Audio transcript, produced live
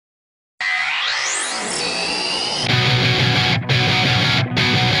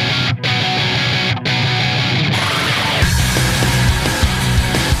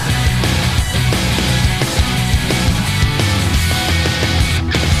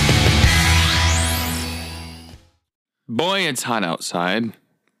Boy, it's hot outside.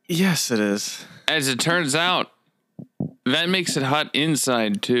 Yes, it is. As it turns out, that makes it hot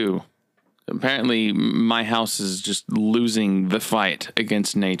inside, too. Apparently, my house is just losing the fight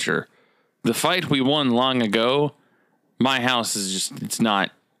against nature. The fight we won long ago, my house is just, it's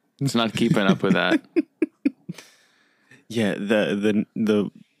not keeping up with that. Yeah,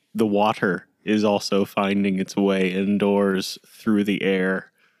 the water is also finding its way indoors through the air.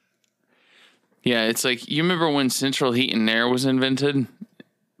 Yeah, it's like, you remember when central heat and air was invented?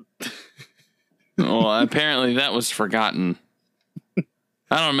 Well, apparently that was forgotten. I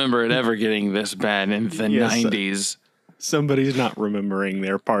don't remember it ever getting this bad in the 90s. Somebody's not remembering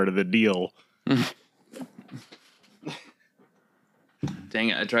their part of the deal. Dang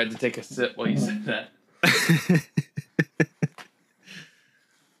it, I tried to take a sip while you said that.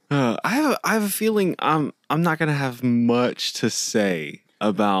 I have a feeling I'm not going to have much to say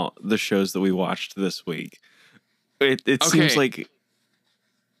about the shows that we watched this week. It seems like...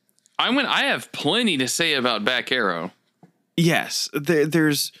 I have plenty to say about Back Arrow. Yes,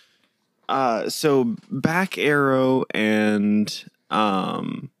 there's... So Back Arrow and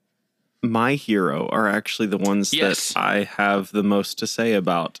My Hero are actually the ones that I have the most to say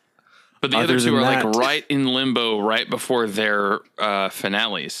about. But the other two are like right in limbo right before their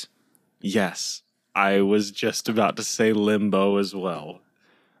finales. Yes, I was just about to say limbo as well.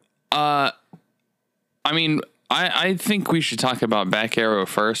 I mean, I think we should talk about Back Arrow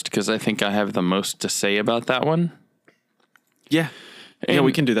first because I think I have the most to say about that one. Yeah. And yeah,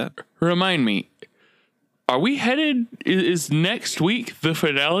 we can do that. Remind me, are we headed? Is next week the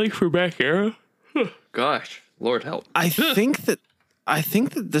finale for Back Arrow? Gosh, Lord help! I think that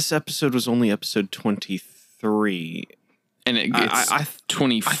this episode was only episode 23, and it's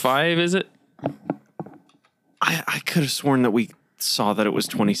 25. Is it? I could have sworn that we saw that it was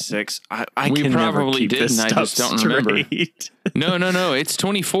 26. We can probably never keep did, this and I just don't remember. No. It's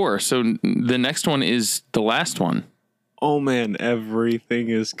 24. So the next one is the last one. Oh man, everything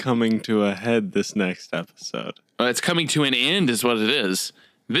is coming to a head this next episode. It's coming to an end is what it is.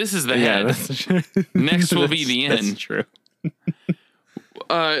 This is the head. Next will be the end. That's true.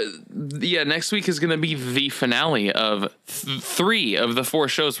 Next week is going to be the finale of 3 of the 4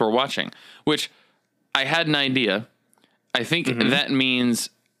 shows we're watching, which I had an idea. I think that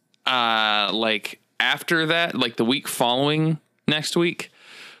means like after that, like the week following next week,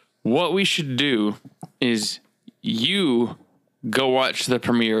 what we should do is you go watch the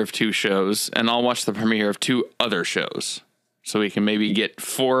premiere of 2 shows and I'll watch the premiere of 2 other shows. So we can maybe get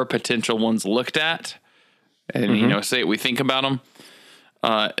 4 potential ones looked at and, say what we think about them.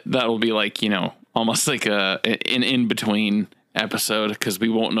 That will be like, almost like an in-between episode because we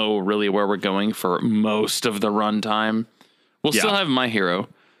won't know really where we're going for most of the runtime. We'll still have My Hero,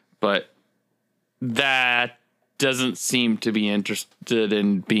 but that doesn't seem to be interested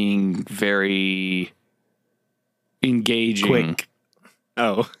in being very engaging. Quick.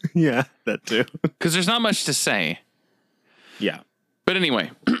 Oh, yeah, that too. Because there's not much to say. Yeah. But anyway,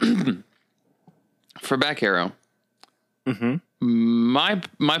 for Back Arrow, my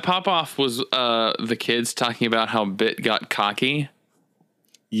pop-off was the kids talking about how Bit got cocky.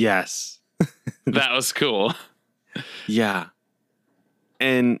 Yes. That was cool. Yeah.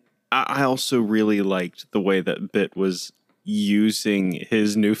 And I also really liked the way that Bit was using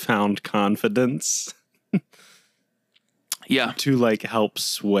his newfound confidence to like help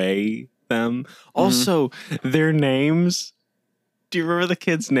sway them. Also, their names. Do you remember the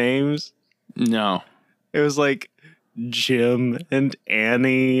kids' names? No. It was like Jim and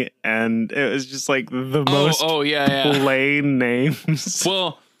Annie, and it was just like the most plain names.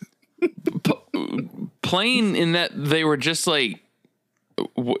 Well, plain in that they were just like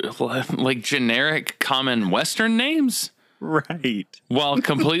generic common Western names. Right. While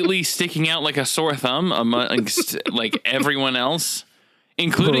completely sticking out like a sore thumb amongst like everyone else,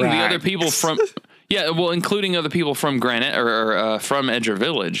 including the other people from including other people from Granite or from Edger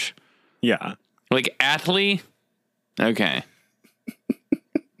Village. Yeah. Like Athley. Okay.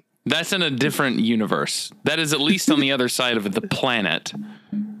 That's in a different universe. That is at least on the other side of the planet.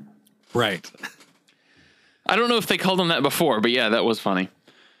 Right. I don't know if they called him that before, but yeah, that was funny.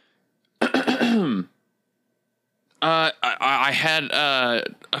 I had a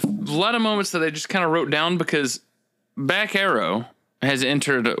lot of moments that I just kind of wrote down because Back Arrow has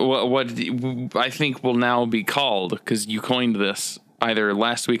entered what I think will now be called, because you coined this either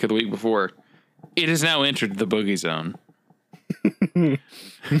last week or the week before, it has now entered the boogie zone. It's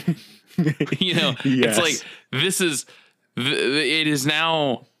like it is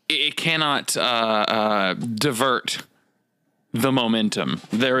now, it cannot divert the momentum.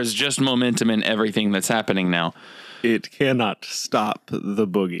 There is just momentum in everything that's happening now. It cannot stop the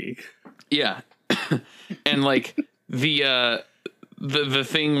boogie. Yeah. And like the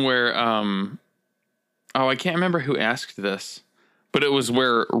thing where I can't remember who asked this, but it was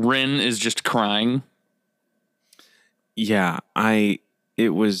where Rin is just crying. Yeah, it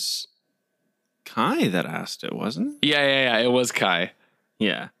was Kai that asked it, wasn't it? Yeah, it was Kai.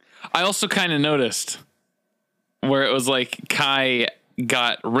 Yeah. I also kind of noticed where it was like Kai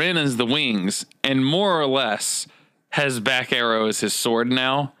got Rin as the wings and more or less has Back Arrow as his sword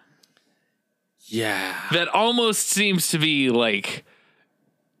now. Yeah. That almost seems to be like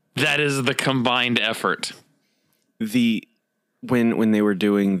that is the combined effort. When they were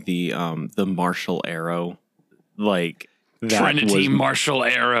doing the martial arrow, like Trinity martial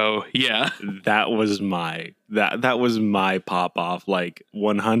arrow, yeah. That was my pop off. Like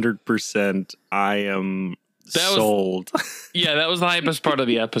 100%. I am sold. Yeah, that was the hypest part of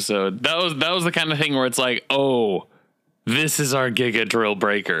the episode. That was the kind of thing where it's like, oh, this is our Giga Drill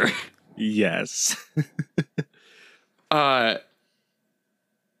Breaker. Yes. There's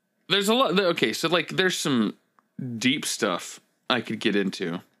a lot. Okay, so like, there's some deep stuff I could get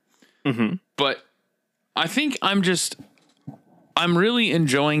into, but I think I'm really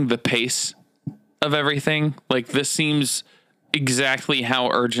enjoying the pace of everything. Like, this seems exactly how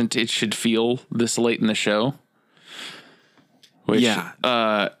urgent it should feel this late in the show, which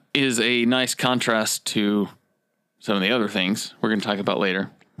is a nice contrast to some of the other things we're going to talk about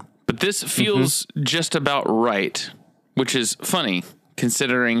later. But this feels just about right, which is funny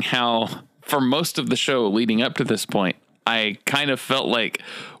considering how for most of the show leading up to this point, I kind of felt like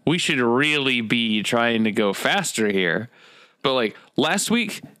we should really be trying to go faster here. But like last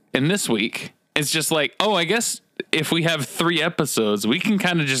week and this week, it's just like, oh, I guess if we have 3 episodes, we can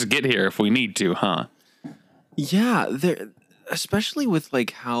kind of just get here if we need to, huh? Yeah, especially with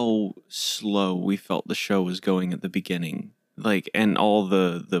like how slow we felt the show was going at the beginning, like, and all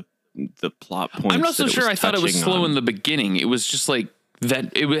the plot points. I'm not so sure I thought it was slow in the beginning. It was just like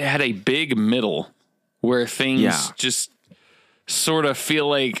that it had a big middle where things just sort of feel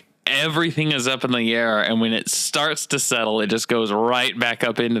like everything is up in the air, and when it starts to settle, it just goes right back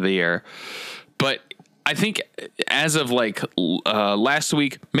up into the air. But I think as of like last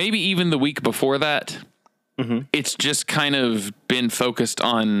week, maybe even the week before that, it's just kind of been focused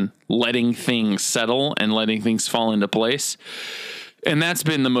on letting things settle and letting things fall into place. And that's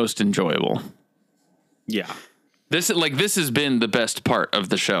been the most enjoyable. Yeah. This has been the best part of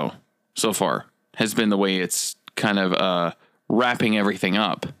the show so far, has been the way it's kind of wrapping everything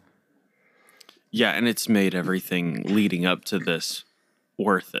up. Yeah, and it's made everything leading up to this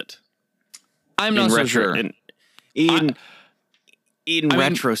worth it. I'm not so sure. In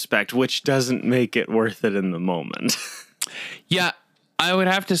retrospect, which doesn't make it worth it in the moment. Yeah, I would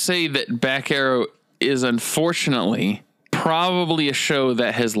have to say that Back Arrow is unfortunately probably a show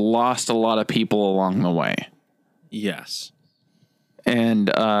that has lost a lot of people along the way. Yes. And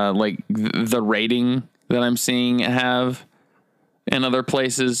like the rating that I'm seeing have in other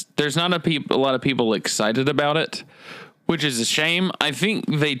places, there's not a lot of people excited about it, which is a shame. I think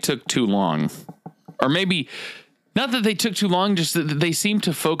they took too long. Or maybe not that they took too long, just that they seem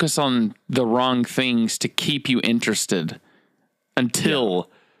to focus on the wrong things to keep you interested until,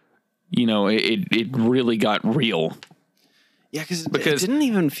 it really got real. Yeah, because it didn't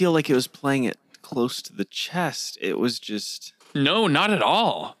even feel like it was playing it close to the chest. It was just... No, not at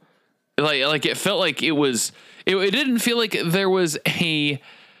all. Like it felt like it was... It didn't feel like there was a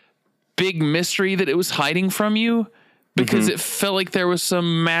big mystery that it was hiding from you, because it felt like there was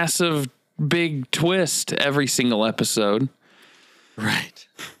some massive big twist every single episode. Right.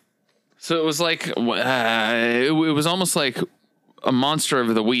 So it was like... it was almost like a monster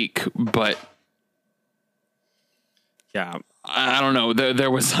of the week, but... Yeah. I don't know.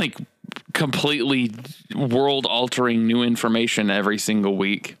 There was like completely world-altering new information every single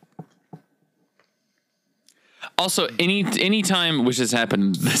week. Also, any time, which has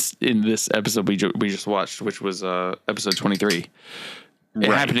happened in this episode we just watched, which was episode 23, it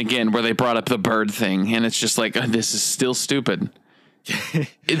happened again where they brought up the bird thing, and it's just like, this is still stupid.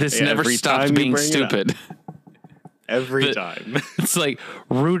 This never stopped being stupid. Every time. It's like,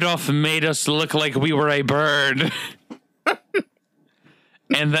 Rudolph made us look like we were a bird.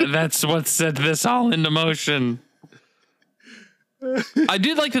 And that's what set this all into motion. I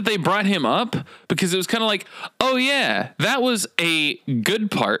did like that they brought him up, because it was kind of like, oh yeah, that was a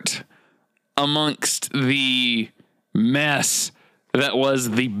good part amongst the mess that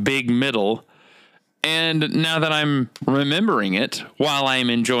was the big middle. And now that I'm remembering it, while I'm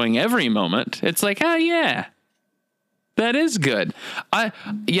enjoying every moment, it's like, oh yeah, That is good.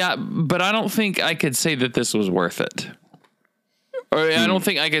 But I don't think I could say that this was worth it. Or I don't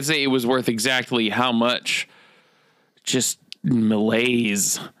think I could say it was worth exactly how much just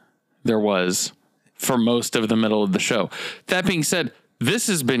malaise there was for most of the middle of the show. That being said, this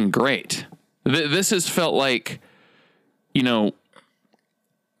has been great. This has felt like, you know,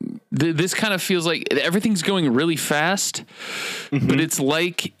 this kind of feels like everything's going really fast, but it's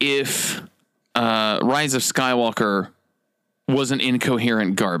like if Rise of Skywalker wasn't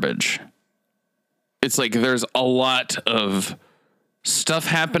incoherent garbage. It's like there's a lot of stuff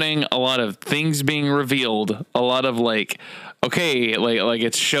happening, a lot of things being revealed, a lot of like, okay, like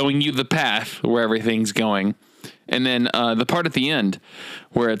it's showing you the path where everything's going. And then the part at the end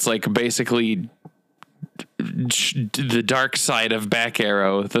where it's like basically the dark side of Back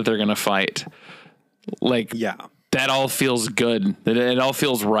Arrow that they're going to fight. Like, yeah, that all feels good. It all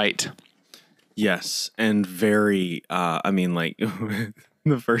feels right. Yes. And very, I mean, like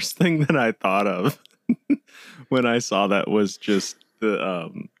the first thing that I thought of when I saw that was just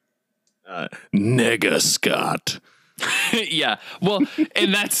the Nega Scott. Yeah. Well,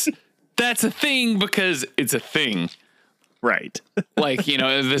 and that's a thing because it's a thing. Right. Like, you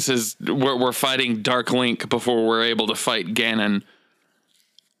know, this is we're fighting Dark Link before we're able to fight Ganon.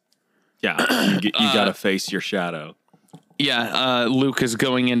 Yeah. You got to face your shadow. Yeah. Luke is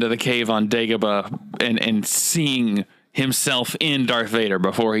going into the cave on Dagobah and seeing himself in Darth Vader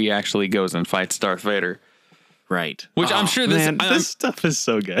before he actually goes and fights Darth Vader. Right. Which I'm sure this stuff is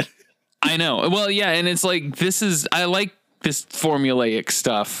so good. I know. Well, yeah. And it's like, I like this formulaic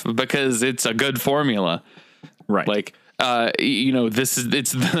stuff because it's a good formula. Right. Like, you know,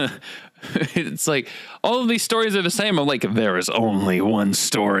 it's like all of these stories are the same. I'm like, there is only one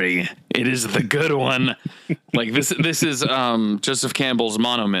story. It is the good one. Like this is Joseph Campbell's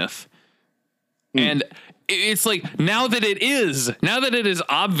monomyth. And it's like, now that it is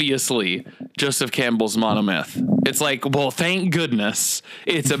obviously Joseph Campbell's monomyth, it's like, well, thank goodness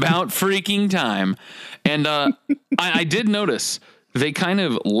it's about freaking time. And I did notice they kind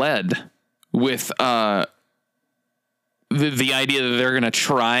of led with the idea that they're going to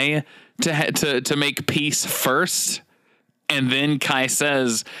try to make peace first. And then Kai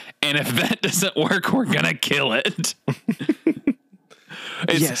says, and if that doesn't work, we're going to kill it.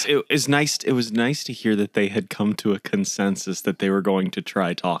 Yes, it was nice. It was nice to hear that they had come to a consensus that they were going to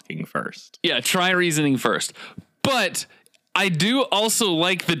try talking first. Yeah, try reasoning first. But I do also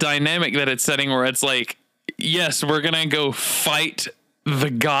like the dynamic that it's setting where it's like, yes, we're going to go fight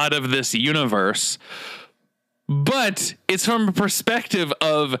the god of this universe. But it's from a perspective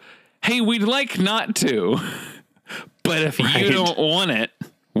of, hey, we'd like not to. But if you don't want it,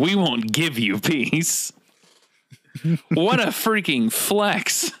 we won't give you peace. What a freaking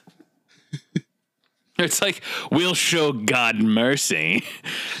flex. It's like, we'll show God mercy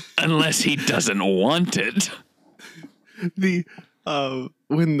unless he doesn't want it. The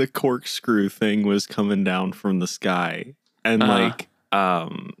when the corkscrew thing was coming down from the sky and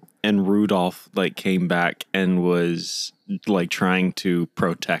and Rudolph like came back and was like trying to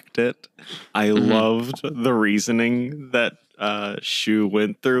protect it. I loved the reasoning that Shu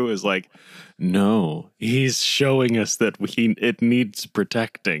went through is like, no, he's showing us that it needs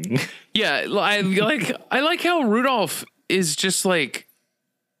protecting. Yeah, I like how Rudolph is just like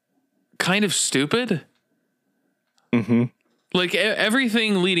kind of stupid. Mm-hmm. Like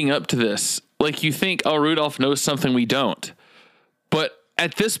everything leading up to this, like you think, oh, Rudolph knows something we don't. But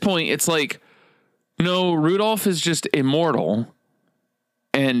at this point, it's like, no, Rudolph is just immortal.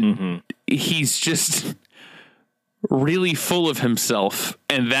 And he's just really full of himself.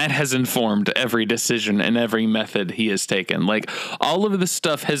 And that has informed every decision and every method he has taken. Like all of this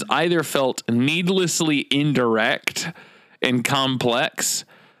stuff has either felt needlessly indirect and complex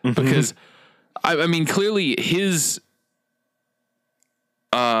because, I mean, clearly his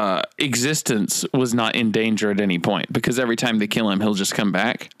existence was not in danger at any point because every time they kill him, he'll just come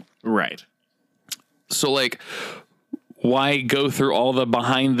back. Right. So like, why go through all the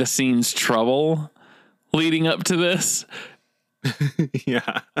behind the scenes trouble leading up to this?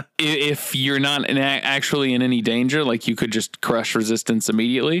 Yeah. If you're not actually in any danger, like you could just crush resistance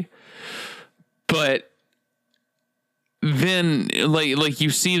immediately. But then like you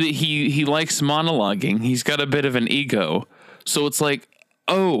see that he likes monologuing. He's got a bit of an ego. So it's like,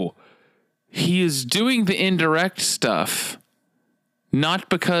 oh, he is doing the indirect stuff, not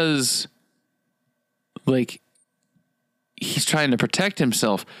because like he's trying to protect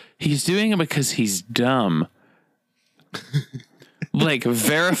himself. He's doing it because he's dumb. Like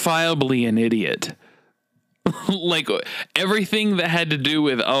verifiably an idiot. Like everything that had to do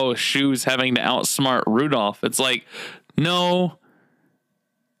with, oh, Shu's having to outsmart Rudolph. It's like, no.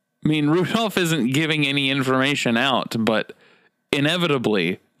 I mean, Rudolph isn't giving any information out, but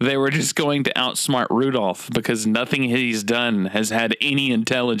inevitably they were just going to outsmart Rudolph because nothing he's done has had any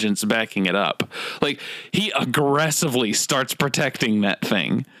intelligence backing it up. Like, he aggressively starts protecting that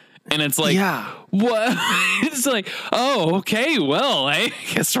thing. And it's like, what? It's like, oh, okay, well, I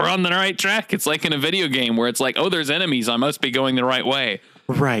guess we're on the right track. It's like in a video game where it's like, oh, there's enemies. I must be going the right way.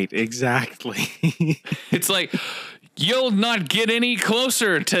 Right, exactly. It's like, you'll not get any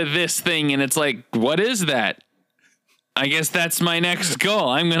closer to this thing. And it's like, what is that? I guess that's my next goal.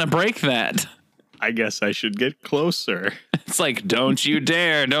 I'm going to break that. I guess I should get closer. It's like, don't you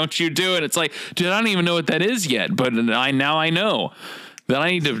dare. Don't you do it. It's like, dude, I don't even know what that is yet. But I know that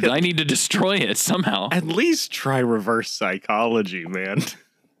I need to destroy it somehow. At least try reverse psychology, man.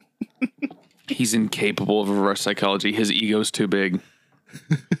 He's incapable of reverse psychology. His ego's too big.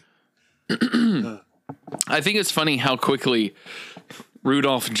 I think it's funny how quickly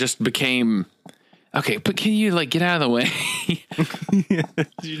Rudolph just became... Okay, but can you, like, get out of the way?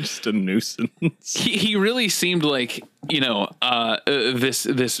 You're just a nuisance. He really seemed like,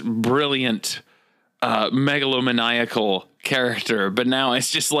 this brilliant, megalomaniacal character, but now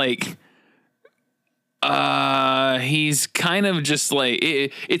it's just like, he's kind of just like,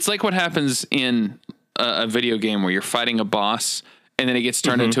 it's like what happens in a video game where you're fighting a boss and then it gets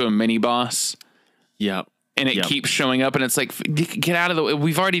turned into a mini boss. Yep. And it keeps showing up, and it's like, get out of the way.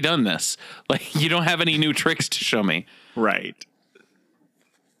 We've already done this. Like, you don't have any new tricks to show me. Right.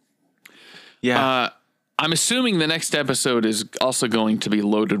 Yeah. I'm assuming the next episode is also going to be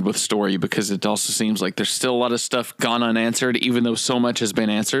loaded with story because it also seems like there's still a lot of stuff gone unanswered, even though so much has been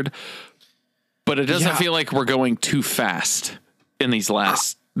answered. But it doesn't feel like we're going too fast in these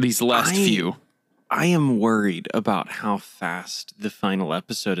last few. I am worried about how fast the final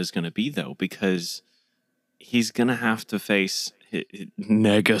episode is going to be, though, because he's going to have to face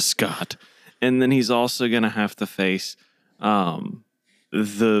Nega Scott, and then he's also going to have to face the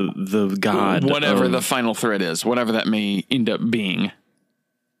god, whatever the final threat is, whatever that may end up being.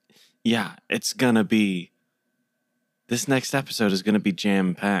 Yeah, it's going to be, this next episode is going to be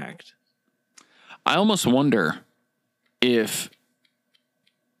jam-packed. I almost wonder if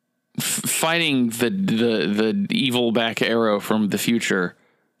fighting the evil back arrow from the future,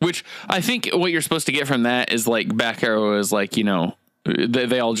 which I think what you're supposed to get from that is like back arrow is like,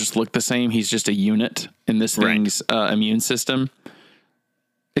 they all just look the same. He's just a unit in this thing's immune system.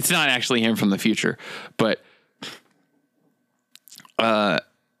 It's not actually him from the future, but I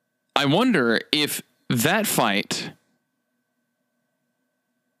wonder if that fight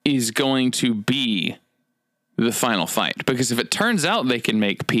is going to be the final fight, because if it turns out they can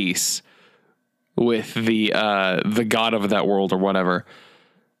make peace with the god of that world or whatever,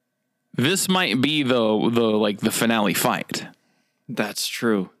 this might be the finale fight. That's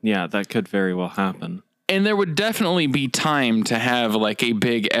true. Yeah, that could very well happen. And there would definitely be time to have like a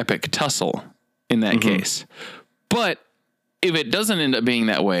big epic tussle in that case. But if it doesn't end up being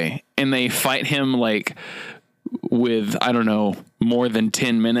that way and they fight him like with, I don't know, more than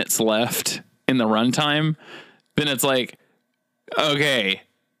 10 minutes left in the runtime, then it's like, okay,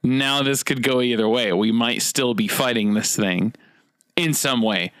 now this could go either way. We might still be fighting this thing in some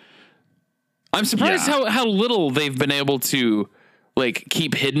way. I'm surprised how little they've been able to like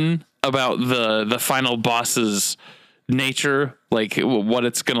keep hidden about the final boss's nature, like what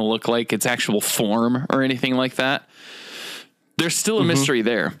it's going to look like, its actual form or anything like that. There's still a mystery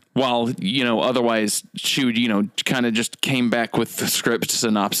there. While, otherwise she would, kind of just came back with the script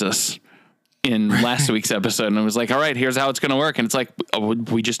synopsis in last week's episode and it was like, all right, here's how it's going to work. And it's like, oh,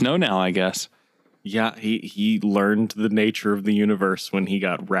 we just know now, I guess. Yeah, he learned the nature of the universe when he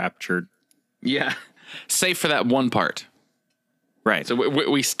got raptured. Yeah. Save for that one part. Right. So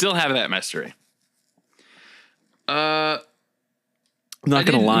we still have that mystery. I'm not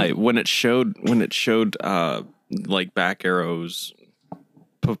going to lie. When it showed like back arrows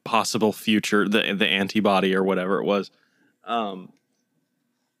possible future, the antibody or whatever it was,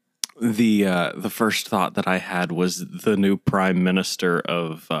 the first thought that I had was the new prime minister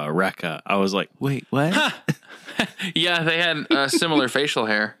of Rekka. I was like, wait, what? Yeah, they had similar facial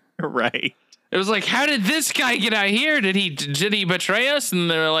hair. Right. It was like, how did this guy get out here? Did he betray us?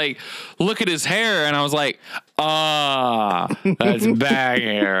 And they're like, look at his hair. And I was like, that's Back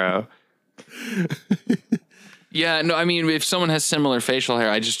Arrow. Yeah, no, I mean, if someone has similar facial hair,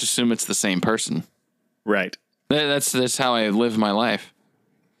 I just assume it's the same person. Right. That's how I live my life.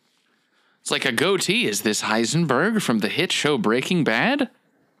 It's like a goatee. Is this Heisenberg from the hit show Breaking Bad?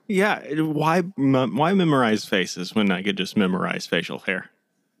 Yeah. Why memorize faces when I could just memorize facial hair?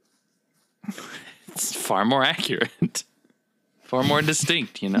 It's far more accurate. far more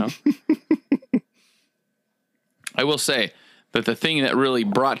distinct, you know. I will say that the thing that really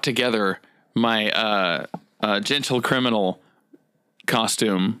brought together my gentle criminal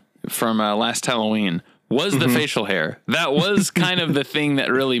costume from last Halloween was the facial hair. That was kind of the thing that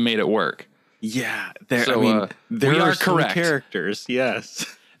really made it work. Yeah, there we are some correct. Characters,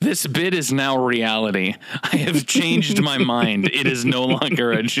 yes. This bit is now reality. I have changed my mind. It is no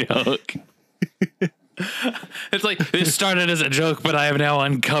longer a joke. It's like, this started as a joke, but I have now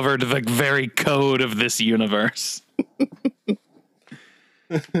uncovered the very code of this universe.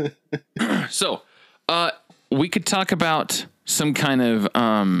 So, we could talk about some kind of,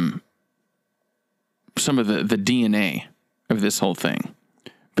 some of the DNA of this whole thing.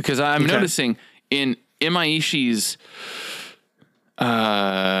 Because I'm noticing in Imaishi's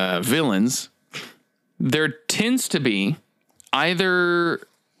villains, there tends to be either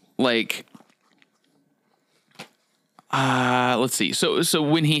like let's see. So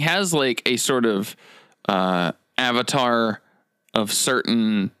when he has like a sort of avatar of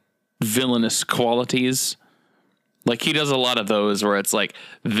certain villainous qualities, like he does a lot of those where it's like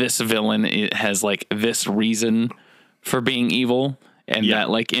this villain, it has like this reason for being evil, and that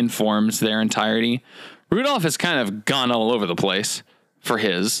like informs their entirety. Rudolph has kind of gone all over the place for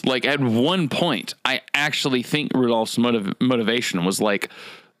his. Like at one point, I actually think Rudolph's motivation was like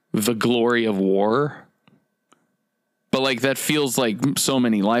the glory of war. But like that feels like so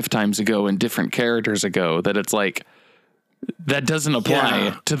many lifetimes ago and different characters ago that it's like that doesn't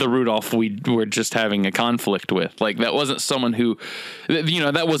apply to the Rudolph we were just having a conflict with. Like that wasn't someone who, you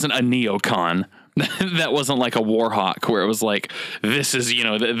know, that wasn't a neocon. That wasn't like a warhawk where it was like, this is, you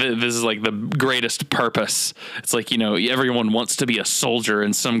know, this is like the greatest purpose. It's like, you know, everyone wants to be a soldier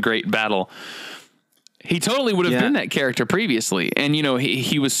in some great battle. He totally would have been that character previously. And, you know,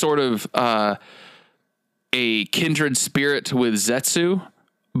 he was sort of a kindred spirit with Zetsu,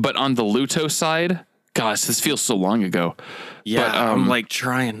 but on the Luto side. Gosh, this feels so long ago. Yeah, but, I'm like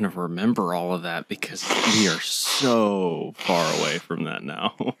trying to remember all of that because we are so far away from that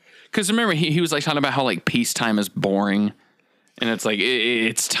now. Because remember, he was like talking about how like peacetime is boring, and it's like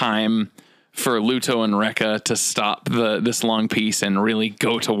it's time for Luto and Rekka to stop this long peace and really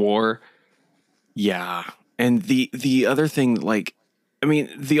go to war. Yeah, and the other thing, like, I mean,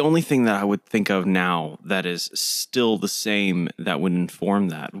 the only thing that I would think of now that is still the same that would inform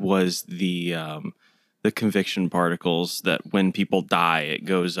that was the conviction particles, that when people die, it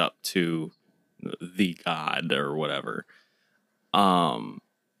goes up to the god or whatever.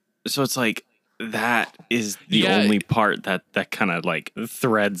 So it's like that is the only part that kind of like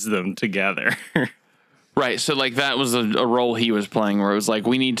threads them together. Right. So like that was a role he was playing where it was like,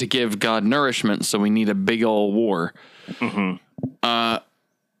 we need to give God nourishment, so we need a big old war. Mm-hmm.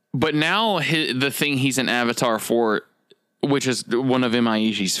 But now the thing he's an avatar for, which is one of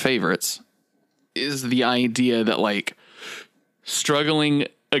Imaishi's favorites, is the idea that like struggling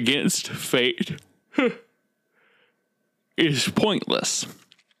against fate is pointless.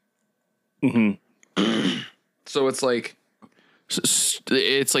 Mm-hmm. So it's like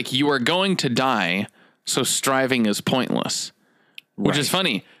you are going to die, so striving is pointless. Right. Which is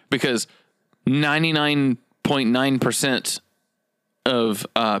funny because 99.9% of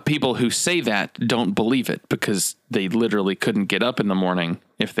people who say that don't believe it because they literally couldn't get up in the morning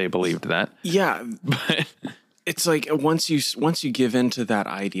if they believed that. Yeah, but it's like once you give into that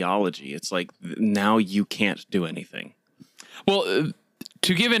ideology, it's like now you can't do anything. Well,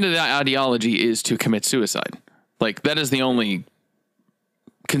 to give into that ideology is to commit suicide. Like that is the only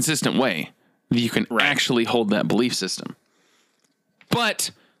consistent way that you can actually hold that belief system.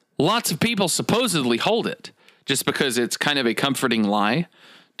 But lots of people supposedly hold it just because it's kind of a comforting lie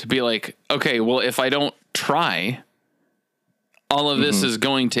to be like, okay, well, if I don't try, all of this is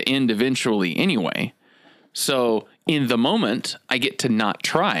going to end eventually anyway. So in the moment, I get to not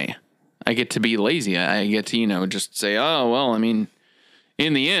try. I get to be lazy. I get to, you know, just say, oh, well, I mean,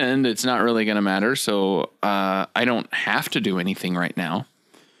 in the end, it's not really going to matter. So I don't have to do anything right now.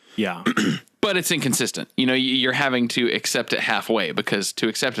 Yeah. But it's inconsistent. You know, you're having to accept it halfway, because to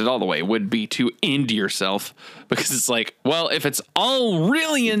accept it all the way would be to end yourself, because it's like, well, if it's all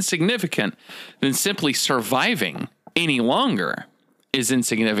really insignificant, then simply surviving any longer is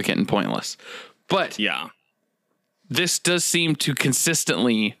insignificant and pointless. But yeah, this does seem to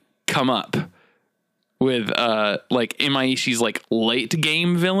consistently come up with like Imaishi's like late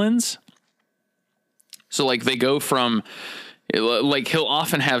game villains. So like they go from, like he'll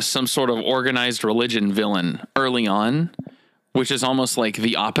often have some sort of organized religion villain early on, which is almost like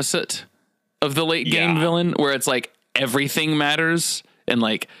the opposite of the late game villain, where it's like everything matters and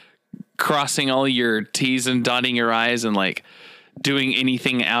like crossing all your T's and dotting your I's and like doing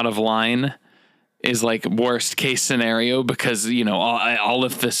anything out of line is like worst case scenario, because, you know, all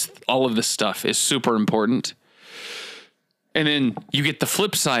of this stuff is super important. And then you get the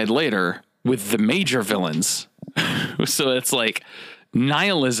flip side later with the major villains. So it's like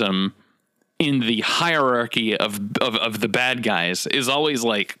nihilism in the hierarchy of the bad guys is always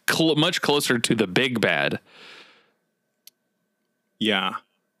like much closer to the big bad. Yeah.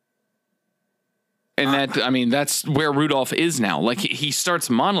 And that, I mean, that's where Rudolph is now. Like he starts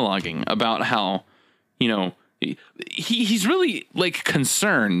monologuing about how, you know, he's really like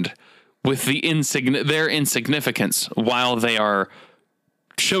concerned with their insignificance while they are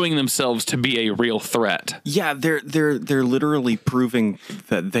showing themselves to be a real threat. Yeah, they're literally proving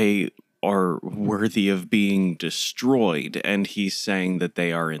that they are worthy of being destroyed, and he's saying that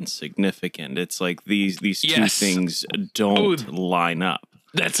they are insignificant. It's like these two things don't line up.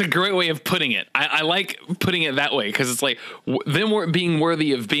 That's a great way of putting it. I like putting it that way, because it's like them being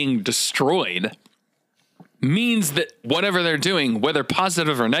worthy of being destroyed means that whatever they're doing, whether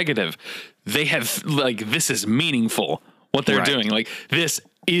positive or negative, they have, like, this is meaningful, what they're doing. Like, this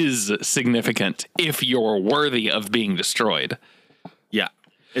is significant if you're worthy of being destroyed. Yeah.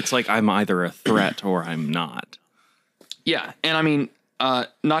 It's like I'm either a threat or I'm not. Yeah. And I mean,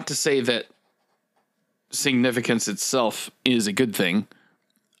 not to say that significance itself is a good thing.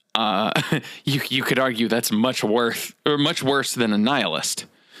 You could argue that's much worse than a nihilist.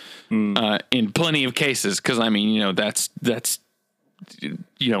 In plenty of cases, because I mean, you know, that's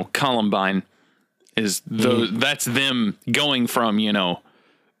you know, Columbine is that's them going from, you know,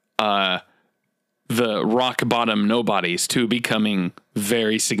 the rock bottom nobodies to becoming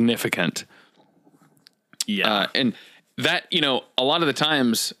very significant. Yeah. And that, you know, a lot of the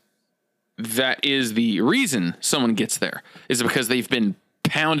times that is the reason someone gets there, is because they've been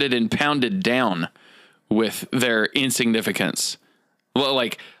pounded and pounded down with their insignificance. Well,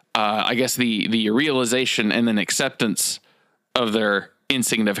 like, I guess the realization and then acceptance of their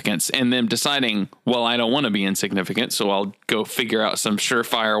insignificance, and them deciding, well, I don't want to be insignificant, so I'll go figure out some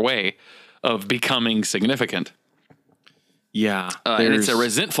surefire way of becoming significant. Yeah. And it's a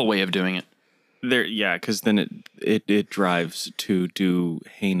resentful way of doing it. Yeah, because then it drives to do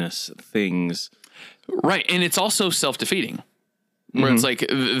heinous things. Right. And it's also self-defeating, where it's like,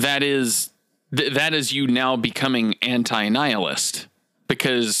 that is you now becoming anti-nihilist,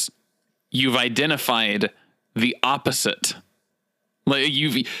 because you've identified the opposite. Like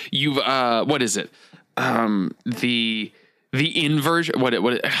you've what is it? The inversion.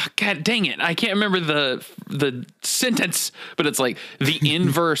 What? God dang it! I can't remember the sentence, but it's like the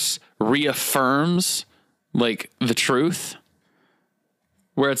inverse reaffirms like the truth.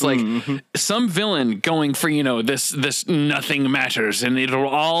 Where it's like some villain going for, you know, this nothing matters and it'll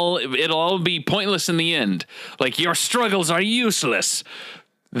all be pointless in the end. Like, your struggles are useless.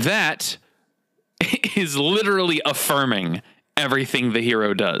 That is literally affirming everything the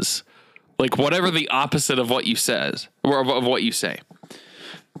hero does. Like, whatever the opposite of what you says or of what you say.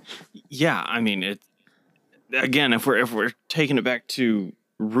 Yeah, I mean, it again, if we're taking it back to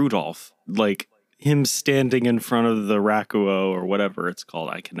Rudolph, like him standing in front of the Rakuo or whatever it's called.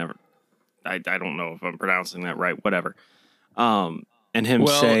 I don't know if I'm pronouncing that right, whatever. And him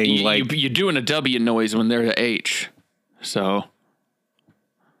saying, like, you're doing a W noise when they're the H. So.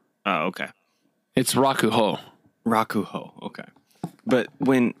 Oh, okay. It's Rakuho. Rakuho, okay. But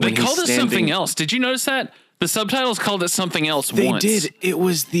when they called it something else. Did you notice that? The subtitles called it something else once. They did. It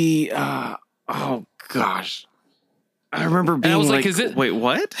was the, oh gosh. I remember being like, is it, wait,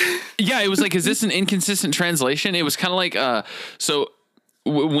 what? Yeah, it was like, is this an inconsistent translation? It was kind of like,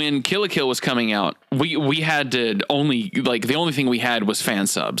 when Kill la Kill was coming out, we had to only, like, the only thing we had was fan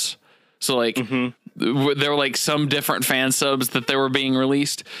subs. So, like, there were, like, some different fan subs that they were being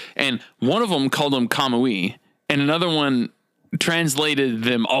released, and one of them called them Kamui, and another one translated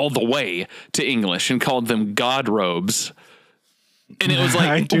them all the way to English and called them God robes. And it was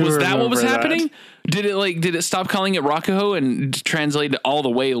like, was that what was happening? Did it stop calling it Rakuho and translate it all the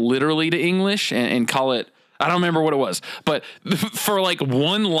way literally to English and call it, I don't remember what it was, but for like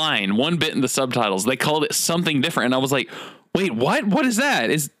one bit in the subtitles, they called it something different. And I was like, wait, what? What is that?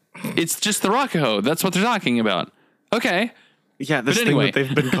 It's just the Rakuho. That's what they're talking about. Okay. Yeah, this thing that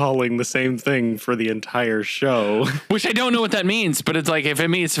they've been calling the same thing for the entire show. Which I don't know what that means, but it's like, if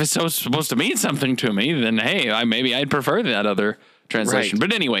it's supposed to mean something to me, then hey, maybe I'd prefer that other translation. Right.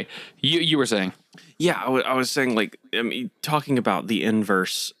 But anyway, you were saying. Yeah, I was saying, like, I mean, talking about the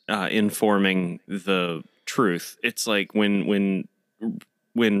inverse informing the truth. It's like when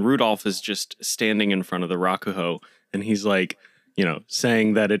Rudolph is just standing in front of the Rakuho and he's like, you know,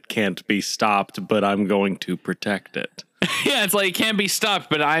 saying that it can't be stopped, but I'm going to protect it. Yeah, it's like it can't be stopped,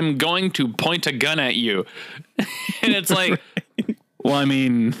 but I'm going to point a gun at you. And it's like, right. Well, I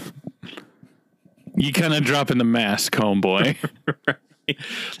mean, you kind of dropping the mask, homeboy. Right.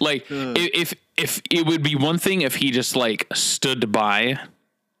 Like, if it would be one thing if he just like stood by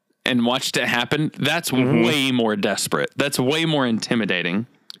and watched it happen, that's way more desperate. That's way more intimidating.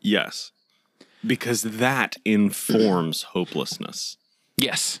 Yes. Because that informs hopelessness.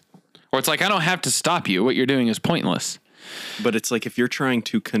 Yes. Or it's like, I don't have to stop you. What you're doing is pointless. But it's like, if you're trying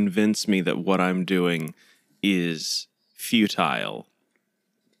to convince me that what I'm doing is futile,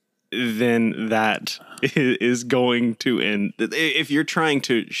 then that is going to end. If you're trying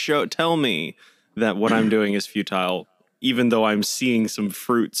to tell me that what I'm doing is futile, even though I'm seeing some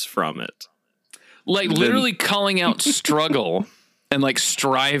fruits from it. Like literally calling out struggle and like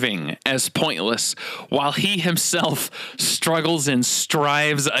striving as pointless while he himself struggles and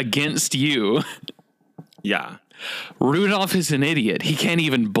strives against you. Yeah. Rudolph is an idiot. He can't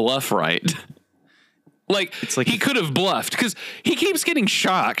even bluff right. Like, it's like he could have bluffed because he keeps getting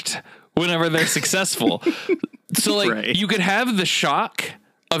shocked whenever they're successful. So like right. You could have the shock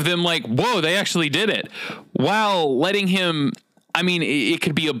of them like, whoa, they actually did it, while letting him, I mean, it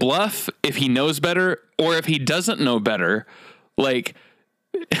could be a bluff if he knows better, or if he doesn't know better, like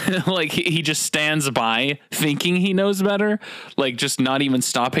like he just stands by thinking he knows better, like just not even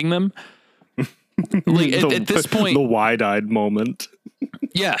stopping them. Like at this point, the wide-eyed moment.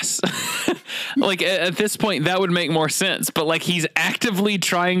 Yes. Like at this point that would make more sense, but like he's actively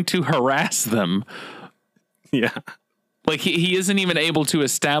trying to harass them. Yeah. Like he isn't even able to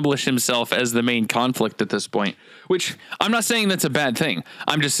establish himself as the main conflict at this point, which I'm not saying that's a bad thing.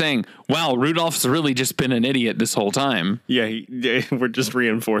 I'm just saying, wow, Rudolph's really just been an idiot this whole time. Yeah, we're just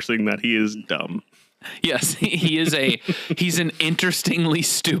reinforcing that he is dumb. Yes, he's an interestingly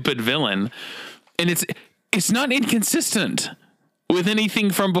stupid villain. And it's not inconsistent with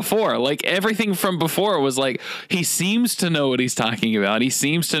anything from before. Like everything from before was like, he seems to know what he's talking about. He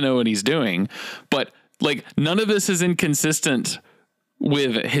seems to know what he's doing, but like none of this is inconsistent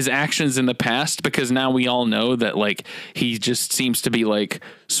with his actions in the past, because now we all know that like he just seems to be like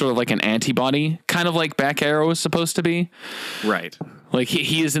sort of like an antibody, kind of like Back Arrow is supposed to be. Right. Like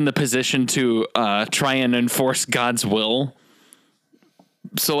he is in the position to try and enforce God's will.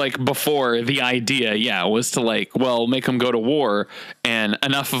 So like before, the idea, was to like, well, make them go to war and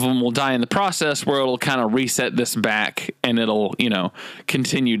enough of them will die in the process where it'll kind of reset this back and it'll,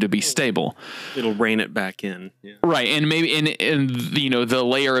 continue to be stable. It'll rein it back in. Yeah. Right. And maybe the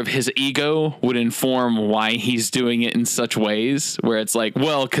layer of his ego would inform why he's doing it in such ways where it's like,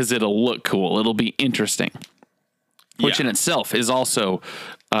 well, because it'll look cool. It'll be interesting, which in itself is also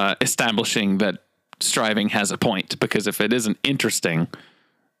establishing that striving has a point, because if it isn't interesting,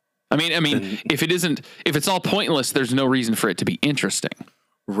 I mean, if it's all pointless, there's no reason for it to be interesting.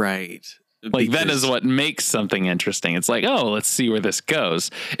 Right. Like that is what makes something interesting. It's like, oh, let's see where this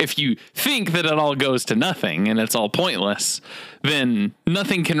goes. If you think that it all goes to nothing and it's all pointless, then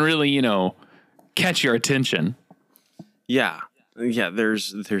nothing can really, catch your attention. Yeah. Yeah.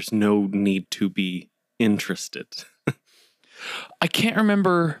 There's no need to be interested. I can't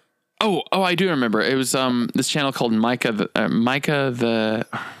remember. Oh, I do remember. It was this channel called Micah.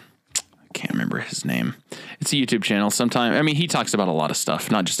 I can't remember his name. It's a YouTube channel. He talks about a lot of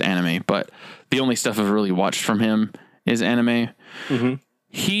stuff, not just anime, but the only stuff I've really watched from him is anime. Mm-hmm.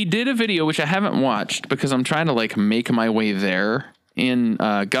 He did a video, which I haven't watched because I'm trying to like make my way there in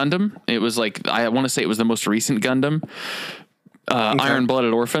Gundam. It was like, I want to say it was the most recent Gundam, okay.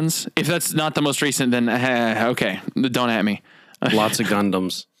 Iron-Blooded Orphans. If that's not the most recent, then okay, don't at me. Lots of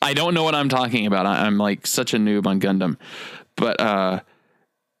Gundams. I don't know what I'm talking about. I'm like such a noob on Gundam, but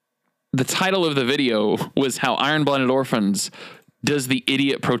the title of the video was how Iron-Blooded Orphans does the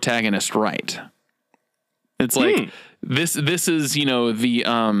idiot protagonist right. It's like this is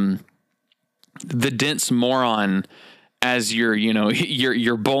the dense moron as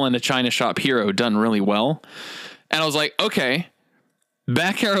your bull in a china shop hero done really well. And I was like, okay,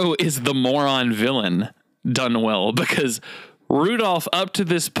 Back Arrow is the moron villain done well, because Rudolph up to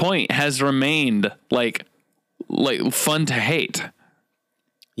this point has remained like fun to hate.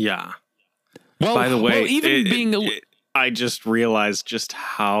 Yeah. Well, by the way, I just realized just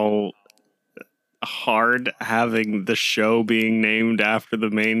how hard having the show being named after the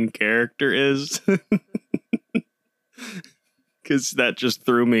main character is. Because that just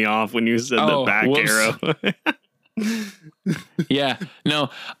threw me off when you said the Back Arrow. Yeah. No.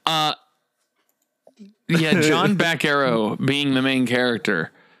 John Back Arrow being the main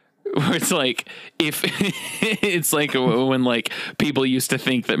character where it's like if it's like when like people used to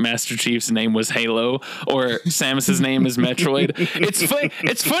think that Master Chief's name was Halo or Samus's name is Metroid.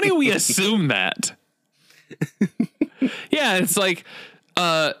 It's funny we assume that. Yeah, it's like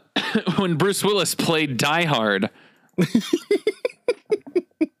when Bruce Willis played Die Hard.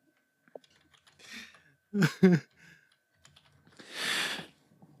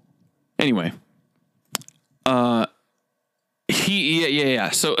 Anyway,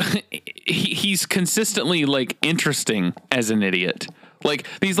 So he's consistently like interesting as an idiot. Like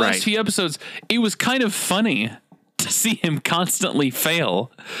these last few episodes, it was kind of funny to see him constantly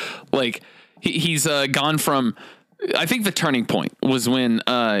fail. Like he's gone from. I think the turning point was when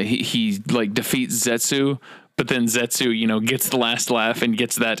he like defeats Zetsu. But then Zetsu, you know, gets the last laugh and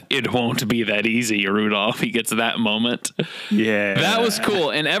gets that "it won't be that easy" Rudolph. He gets that moment. Yeah. That was cool.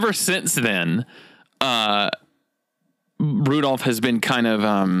 And ever since then, Rudolph has been kind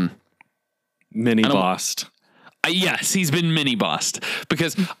of mini-bossed. Yes, he's been mini-bossed.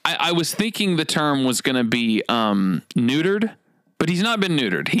 Because I was thinking the term was going to be neutered, but he's not been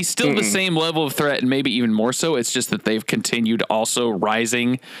neutered. He's still the same level of threat and maybe even more so. It's just that they've continued also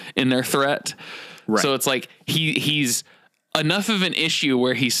rising in their threat. Right. So it's like he's enough of an issue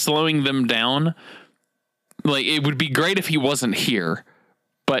where he's slowing them down. Like it would be great if he wasn't here,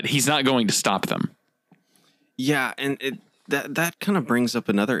 but he's not going to stop them. Yeah, and that kind of brings up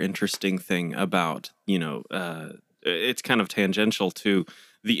another interesting thing about, you know, it's kind of tangential to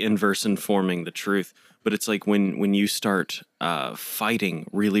the inverse informing the truth. But it's like when you start fighting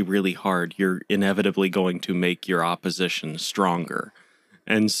really, really hard, you're inevitably going to make your opposition stronger.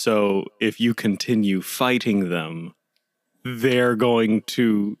 And so if you continue fighting them, they're going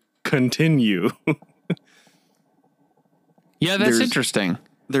to continue. Yeah, that's interesting.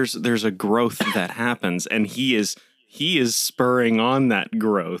 There's a growth that happens, and he is spurring on that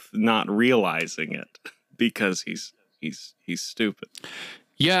growth, not realizing it because he's stupid.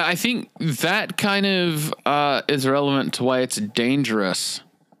 Yeah, I think that kind of is relevant to why it's dangerous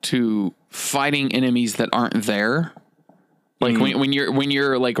to fighting enemies that aren't there. Like when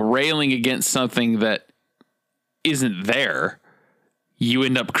you're like railing against something that isn't there, you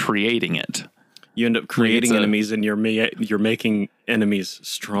end up creating it. You end up creating enemies, and you're making enemies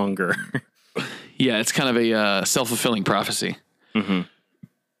stronger. Yeah, it's kind of a self-fulfilling prophecy. Mm-hmm.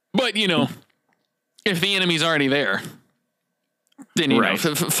 But you know, if the enemy's already there, then you know,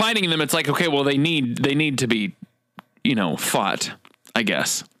 fighting them, it's like, okay, well they need to be, you know, fought, I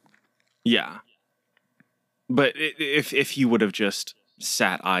guess. Yeah. But if he would have just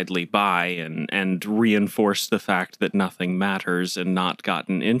sat idly by and reinforced the fact that nothing matters and not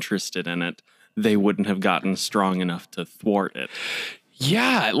gotten interested in it, they wouldn't have gotten strong enough to thwart it.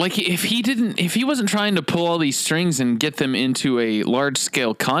 Yeah, like if he wasn't trying to pull all these strings and get them into a large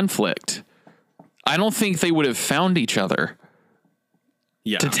scale conflict, I don't think they would have found each other.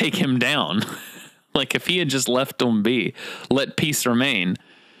 Yeah. To take him down. Like if he had just left them be, let peace remain,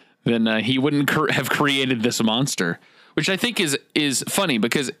 then he wouldn't have created this monster, which I think is funny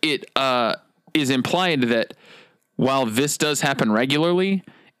because it is implied that while this does happen regularly,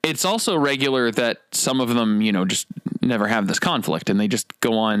 it's also regular that some of them, you know, just never have this conflict and they just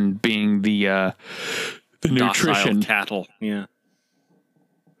go on being the nutrition cattle. Yeah.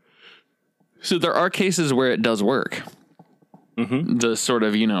 So there are cases where it does work. Mm-hmm. The sort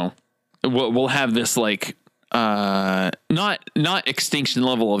of, you know, we'll have this like not extinction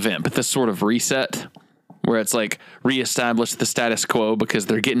level event, but this sort of reset where it's like reestablish the status quo because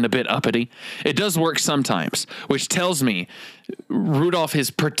they're getting a bit uppity. It does work sometimes, which tells me Rudolph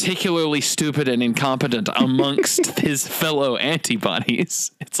is particularly stupid and incompetent amongst his fellow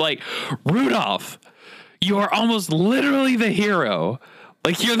antibodies. It's like, Rudolph, you are almost literally the hero.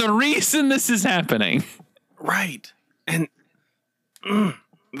 Like you're the reason this is happening. Right. And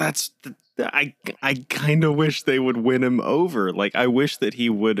I kind of wish they would win him over. Like, I wish that he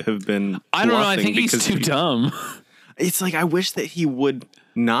would have been. I don't know. I think he's too dumb. It's like I wish that he would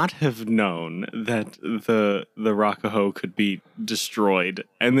not have known that the Rakuho could be destroyed,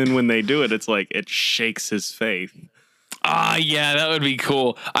 and then when they do it, it's like it shakes his faith. Yeah, that would be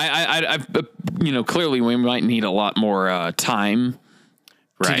cool. I you know, clearly we might need a lot more time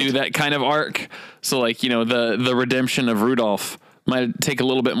to do that kind of arc. So, like, you know, the redemption of Rudolph might take a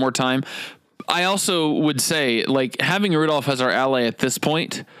little bit more time. I also would say, like, having Rudolph as our ally at this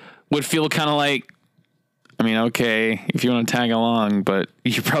point would feel kind of like, I mean, okay, if you want to tag along, but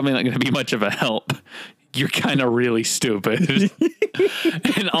you're probably not going to be much of a help. You're kind of really stupid.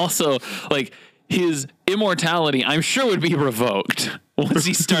 And also, like, his immortality, I'm sure, would be revoked once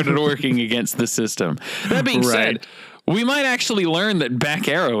he started working against the system. That being said, we might actually learn that Back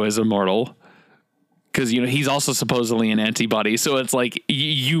Arrow is immortal. Because, you know, he's also supposedly an antibody. So it's like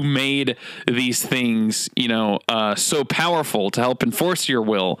you made these things, you know, so powerful to help enforce your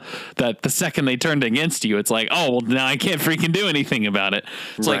will that the second they turned against you, it's like, oh, well, now I can't freaking do anything about it.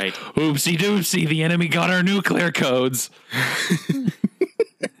 It's like, oopsie doopsie, the enemy got our nuclear codes.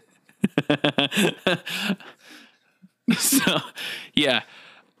 So, yeah.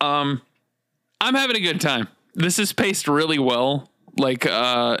 I'm having a good time. This is paced really well. Like,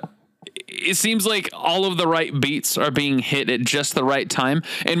 it seems like all of the right beats are being hit at just the right time.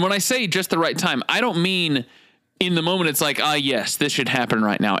 And when I say just the right time, I don't mean in the moment it's like, yes, this should happen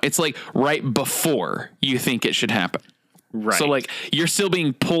right now. It's like right before you think it should happen. Right. So like you're still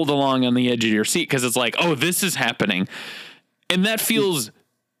being pulled along on the edge of your seat because it's like, oh, this is happening. And that feels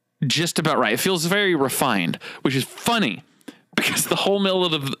just about right. It feels very refined, which is funny because the whole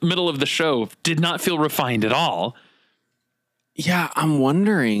middle of the show did not feel refined at all. Yeah, I'm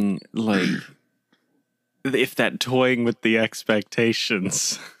wondering, like, if that toying with the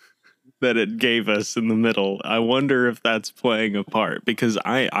expectations that it gave us in the middle, I wonder if that's playing a part, because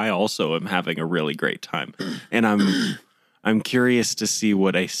I also am having a really great time, and I'm curious to see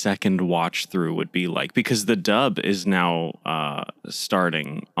what a second watch through would be like, because the dub is now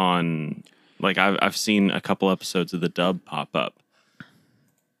starting on, like, I've seen a couple episodes of the dub pop up.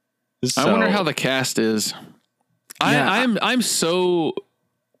 So, I wonder how the cast is. Yeah. I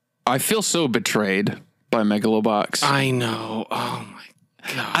feel so betrayed by Megalobox. I know. Oh my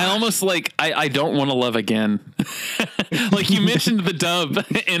God. I almost like, I don't want to love again. Like you mentioned the dub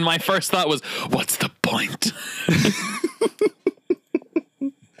and my first thought was, what's the point?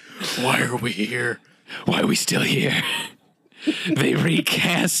 Why are we here? Why are we still here? They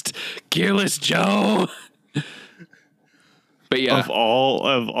recast Gearless Joe. But yeah, of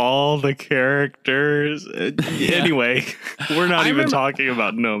all the characters, anyway, we're not even talking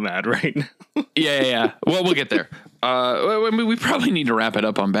about Nomad right now. Yeah. Well, we'll get there. We probably need to wrap it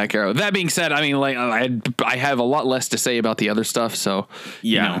up on Back Arrow. That being said, I mean, like I have a lot less to say about the other stuff, so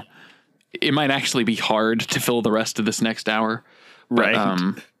yeah, you know, it might actually be hard to fill the rest of this next hour. Right.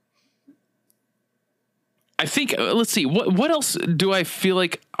 But, I think let's see what else do I feel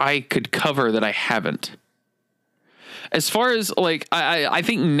like I could cover that I haven't. As far as like, I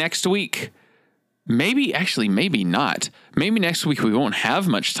think next week, maybe not. Maybe next week we won't have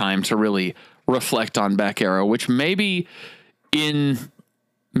much time to really reflect on Back Arrow, which maybe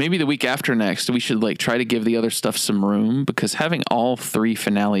the week after next, we should like try to give the other stuff some room, because having all three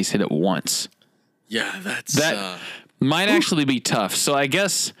finales hit at once. Yeah, that might actually be tough. So I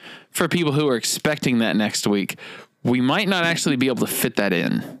guess for people who are expecting that next week, we might not actually be able to fit that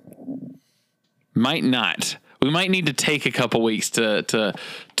in. Might not. We might need to take a couple weeks to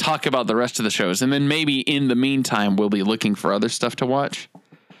talk about the rest of the shows. And then maybe in the meantime, we'll be looking for other stuff to watch.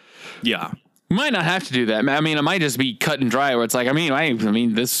 Yeah. We might not have to do that. I mean, it might just be cut and dry where it's like, I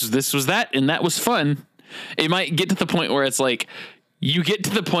mean, this was that and that was fun. It might get to the point where it's like, you get to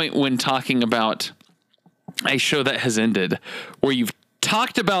the point when talking about a show that has ended where you've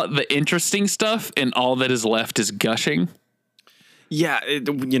talked about the interesting stuff and all that is left is gushing. Yeah,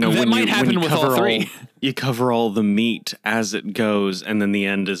 you know, that might happen with all three. You cover all the meat as it goes, and then the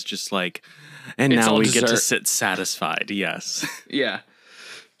end is just like, and now we get to sit satisfied. Yes. Yeah.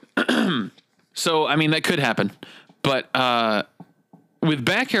 So, I mean, that could happen. But with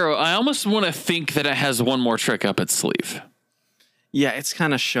Back Arrow, I almost want to think that it has one more trick up its sleeve. Yeah, it's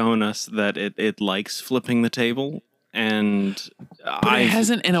kind of shown us that it likes flipping the table, and it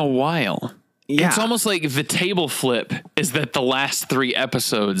hasn't in a while. Yeah. It's almost like the table flip is that the last 3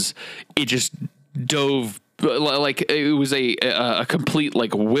 episodes, it just dove, like it was a complete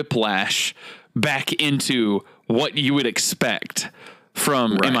like whiplash back into what you would expect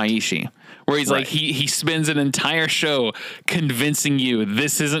from Imaishi, where he's like, he spends an entire show convincing you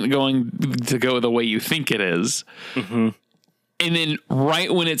this isn't going to go the way you think it is. Mm-hmm. And then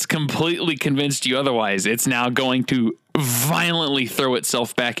right when it's completely convinced you otherwise, it's now going to violently throw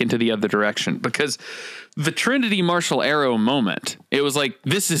itself back into the other direction, because the Trinity Martial Arrow moment, it was like,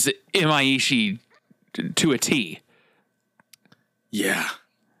 this is Imaishi to a T. Yeah.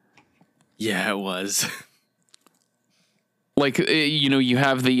 Yeah, it was. Like, you know, you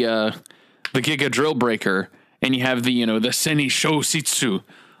have the Giga Drill Breaker, and you have the Seni Shousitsu,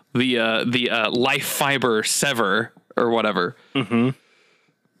 the life fiber sever or whatever. Mm-hmm.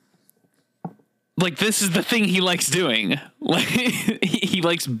 Like, this is the thing he likes doing. Like, he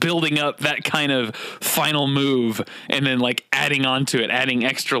likes building up that kind of final move and then like adding onto it, adding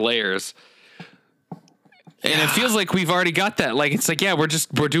extra layers. And it feels like we've already got that. Like, it's like, yeah, we're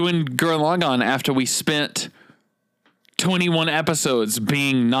doing Gurren Lagann after we spent 21 episodes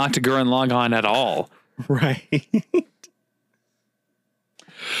being not Gurren Lagann at all. Right.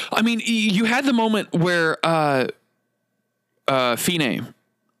 I mean, you had the moment where Fine,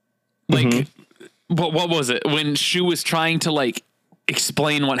 like, what was it when Shu was trying to like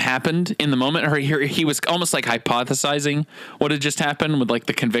explain what happened in the moment, or he was almost like hypothesizing what had just happened with like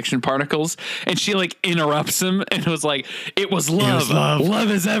the conviction particles, and she like interrupts him and was like, it was love.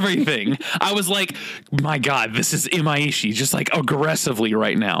 Love is everything. I was like, my God, this is Imaishi just like aggressively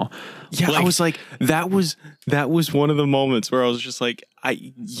right now. Yeah, like, I was like, that was one of the moments where I was just like,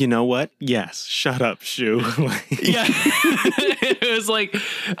 you know what? Yes, shut up, Shu. Yeah, it was like,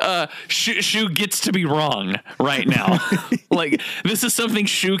 Shu gets to be wrong right now. Like, this is something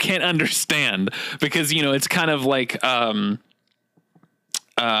Shu can't understand because, you know, it's kind of like,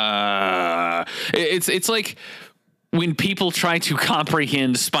 it's like when people try to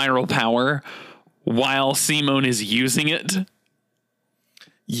comprehend spiral power while Simone is using it.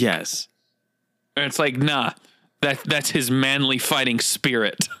 Yes. And it's like, nah, that's his manly fighting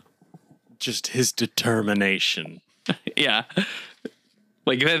spirit. Just his determination. Yeah.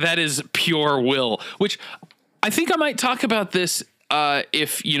 Like that is pure will, which I think I might talk about this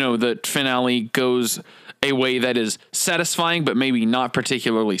if, you know, the finale goes a way that is satisfying, but maybe not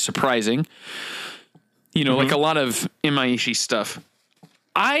particularly surprising. You know, like a lot of Imaishi stuff.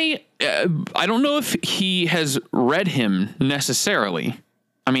 I don't know if he has read him necessarily.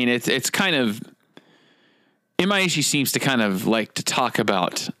 I mean, it's kind of, Imaishi seems to kind of like to talk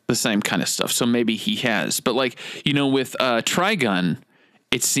about the same kind of stuff. So maybe he has, but like, you know, with Trigun,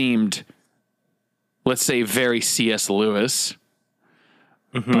 it seemed, let's say, very C.S. Lewis.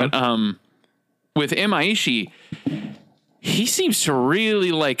 But with Imaishi, he seems to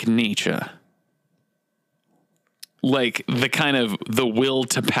really like Nietzsche. Like the kind of the will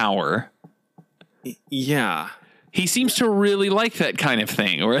to power. Yeah. He seems to really like that kind of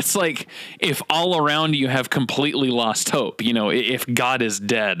thing, where it's like, if all around you have completely lost hope, you know, if God is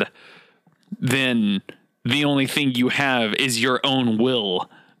dead, then the only thing you have is your own will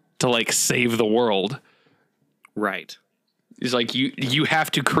to like save the world. Right. It's like you have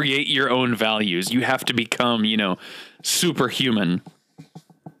to create your own values. You have to become, you know, superhuman.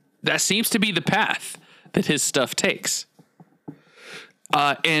 That seems to be the path that his stuff takes.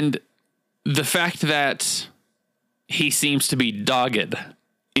 And the fact that he seems to be dogged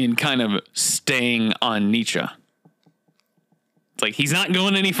in kind of staying on Nietzsche. It's like, he's not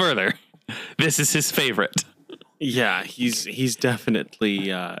going any further. This is his favorite. Yeah, he's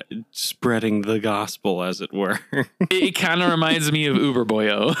definitely spreading the gospel, as it were. It kind of reminds me of Uber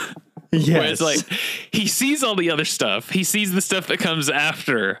Boyo. Yes. Where it's like, he sees all the other stuff. He sees the stuff that comes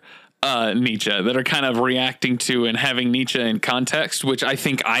after Nietzsche that are kind of reacting to and having Nietzsche in context, which I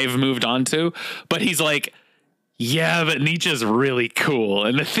think I've moved on to. But he's like, yeah, but Nietzsche's really cool.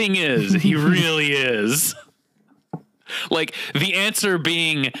 And the thing is, he really is. Like, the answer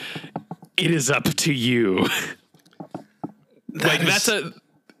being, it is up to you. It's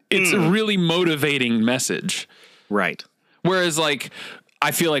a really motivating message. Right. Whereas, like,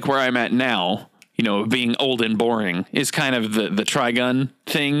 I feel like where I'm at now, you know, being old and boring is kind of the Trigun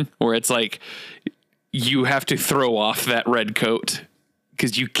thing, where it's like, you have to throw off that red coat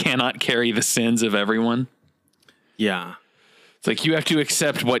because you cannot carry the sins of everyone. Yeah. It's like, you have to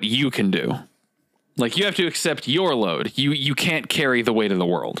accept what you can do. Like, you have to accept your load. You can't carry the weight of the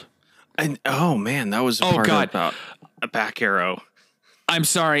world. And oh man, that was about a back arrow. I'm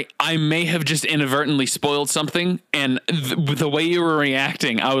sorry. I may have just inadvertently spoiled something. And the way you were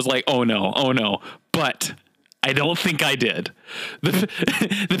reacting, I was like, oh no. But I don't think I did.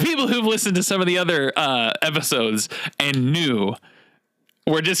 The people who've listened to some of the other episodes and knew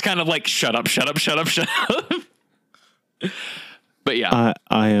were just kind of like, shut up. But yeah,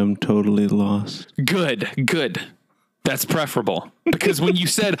 I am totally lost. Good. That's preferable, because when you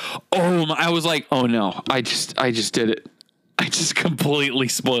said, I was like, oh no, I just did it. I just completely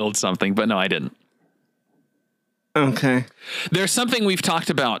spoiled something, but no, I didn't. Okay. There's something we've talked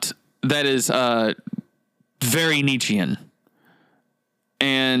about that is very Nietzschean,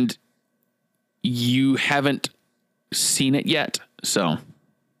 and you haven't seen it yet. So,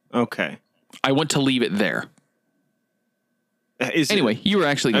 okay. I want to leave it there. Anyway, you were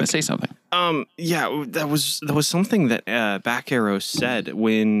actually going to say something. Yeah, that was something that Back Arrow said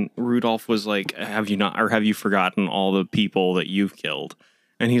when Rudolph was like, have you forgotten all the people that you've killed?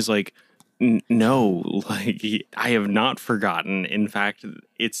 And he's like, no, like, I have not forgotten. In fact,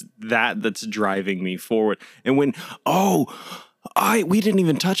 it's that's driving me forward. And when, we didn't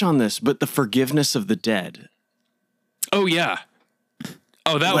even touch on this, but the forgiveness of the dead. Oh, yeah.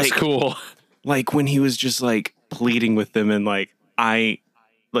 Oh, that was cool. Like when he was just like, pleading with them and I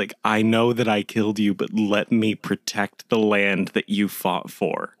know that I killed you, but let me protect the land that you fought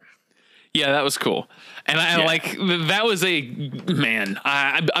for. Yeah, that was cool. And I like that was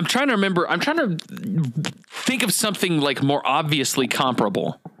I'm trying to remember. I'm trying to think of something like more obviously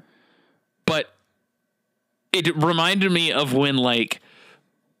comparable. But it reminded me of when like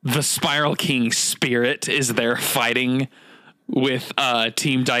the Spiral King spirit is there fighting with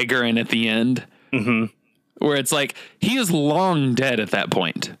Team Daigerin at the end. Mm-hmm. Where it's like he is long dead at that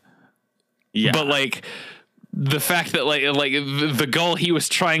point. Yeah. But like the fact that like the goal he was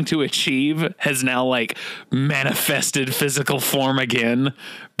trying to achieve has now like manifested physical form again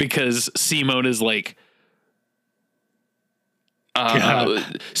because Simone is like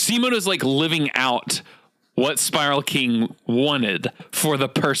Simone is like living out what Spiral King wanted for the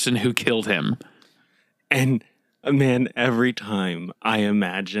person who killed him. And man, every time I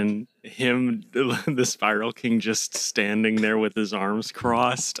imagine him, the Spiral King, just standing there with his arms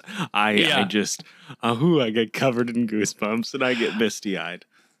crossed, I get covered in goosebumps and I get misty-eyed.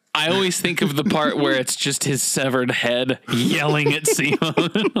 I always think of the part where it's just his severed head yelling at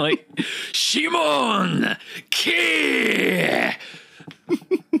Simone, like, Shimon! Ki!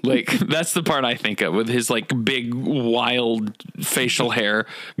 Like, that's the part I think of, with his, like, big, wild facial hair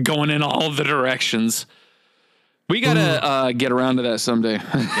going in all the directions. We gotta get around to that someday.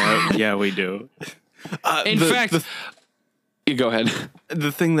 Yeah, we do. In fact, you go ahead.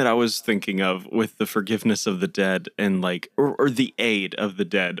 The thing that I was thinking of with the forgiveness of the dead and like, or the aid of the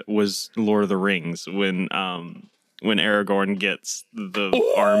dead was Lord of the Rings when Aragorn gets the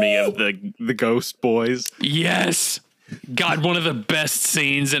army of the ghost boys. Yes, God, one of the best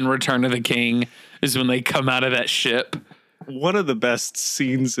scenes in Return of the King is when they come out of that ship. One of the best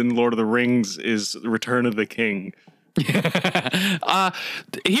scenes in Lord of the Rings is Return of the King. Here's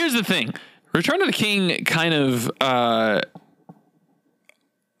the thing. Return of the King kind of, I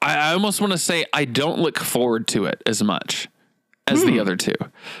almost want to say I don't look forward to it as much as the other two.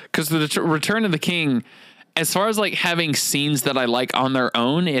 Because the Return of the King, as far as like having scenes that I like on their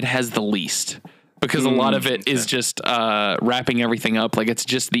own, it has the least. Because a lot of it is just wrapping everything up. Like it's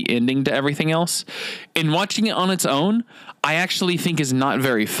just the ending to everything else. And watching it on its own, I actually think is not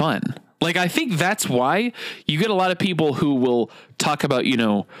very fun. Like I think that's why you get a lot of people who will talk about, you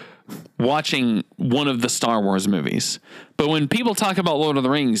know, watching one of the Star Wars movies. But when people talk about Lord of the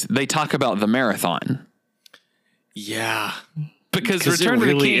Rings, they talk about the marathon. Yeah. Because Return of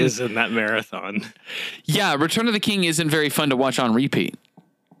the King is in that marathon. Yeah, Return of the King isn't very fun to watch on repeat.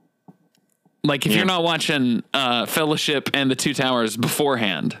 Like if you're not watching Fellowship and the Two Towers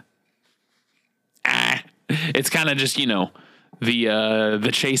beforehand, it's kind of just, you know, the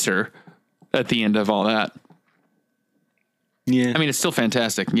chaser at the end of all that. Yeah. I mean, it's still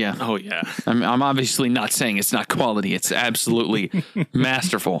fantastic. Yeah. Oh yeah. I'm obviously not saying it's not quality. It's absolutely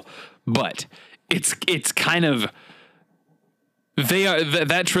masterful, but it's kind of,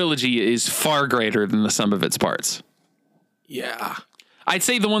 that trilogy is far greater than the sum of its parts. Yeah. I'd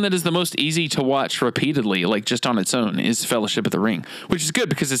say the one that is the most easy to watch repeatedly, like just on its own, is Fellowship of the Ring, which is good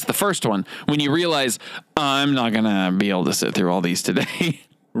because it's the first one when you realize I'm not going to be able to sit through all these today.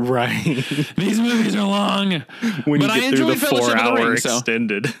 Right. These movies are long. When you get through the 4-hour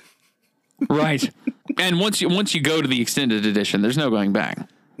extended. So. Right. And once you go to the extended edition, there's no going back.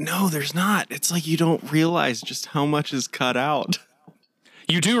 No, there's not. It's like you don't realize just how much is cut out.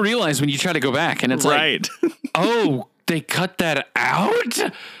 You do realize when you try to go back, and it's right. Like, oh, they cut that out?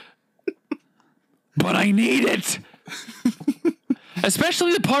 But I need it.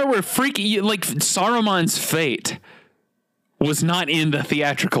 Especially the part where like Saruman's fate was not in the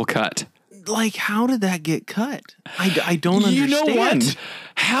theatrical cut. Like, how did that get cut? I don't understand. You know what?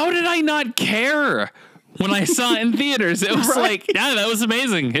 How did I not care when I saw it in theaters? It was like, yeah, that was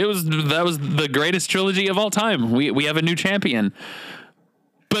amazing. That was the greatest trilogy of all time. We have a new champion.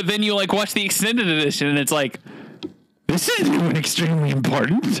 But then you like watch the extended edition and it's like, this isn't extremely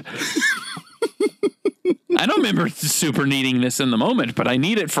important. I don't remember super needing this in the moment, but I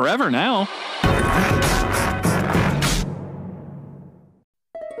need it forever now.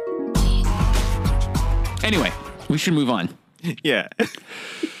 Anyway, we should move on. Yeah.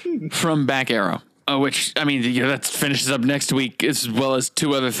 From Back Arrow, which, I mean, that finishes up next week, as well as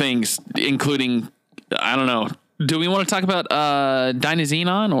two other things, including, I don't know. Do we want to talk about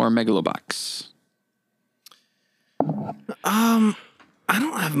Dynazenon or Megalobox? I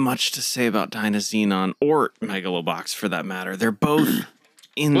don't have much to say about Dynazenon or Megalobox for that matter. They're both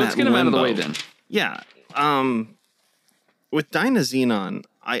in that Let's get them out of the way then. Yeah. With Dynazenon,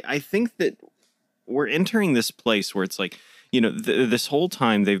 I think that we're entering this place where it's like, you know, this whole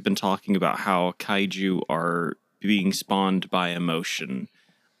time they've been talking about how kaiju are being spawned by emotion.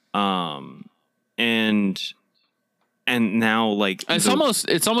 And now like it's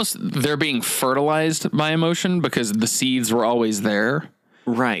almost they're being fertilized by emotion because the seeds were always there.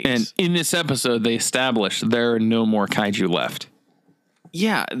 Right. And in this episode, they established there are no more kaiju left.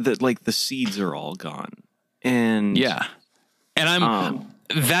 Yeah, the seeds are all gone. And yeah. And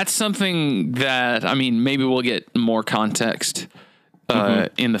that's something that, I mean, maybe we'll get more context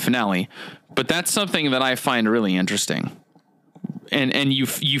in the finale, but that's something that I find really interesting. And you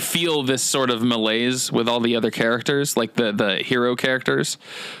feel this sort of malaise with all the other characters, like the hero characters,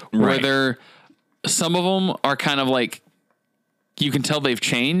 right. where some of them are kind of like, you can tell they've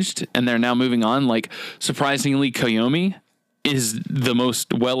changed and they're now moving on. Like, surprisingly, Koyomi is the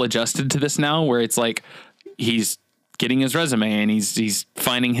most well adjusted to this now, where it's like he's getting his resume and he's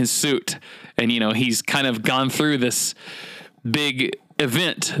finding his suit, and he's kind of gone through this big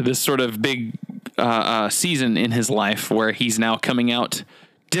event, this sort of big season in his life where he's now coming out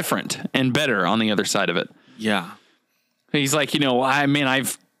different and better on the other side of it. Yeah, he's like,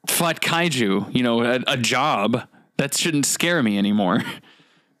 I've fought kaiju, a job that shouldn't scare me anymore.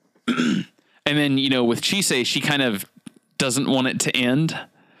 And then, with Chise, she kind of doesn't want it to end,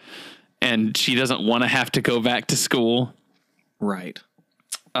 and she doesn't want to have to go back to school. Right.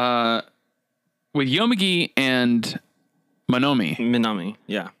 With Yomugi and Minami,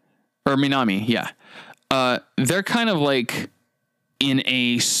 yeah. Or Minami, yeah. They're kind of like in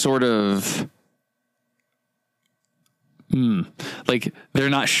a sort of like they're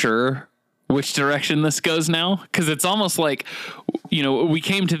not sure which direction this goes now, because it's almost like we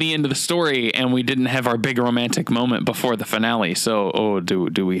came to the end of the story and we didn't have our big romantic moment before the finale. So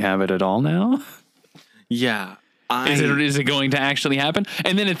do we have it at all now? Yeah. Is it going to actually happen?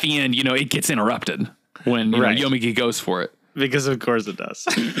 And then at the end, it gets interrupted when Yomugi goes for it, because of course it does.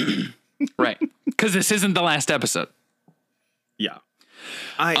 right? Because this isn't the last episode. Yeah.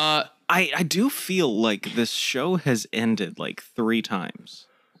 I do feel like this show has ended like 3 times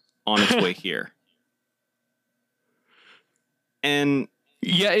on its way here. And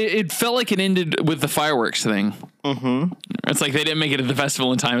yeah, it felt like it ended with the fireworks thing. Mm-hmm. It's like they didn't make it to the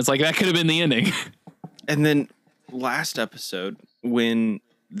festival in time. It's like that could have been the ending. And then last episode, when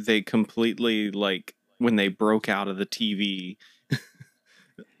they completely when they broke out of the TV,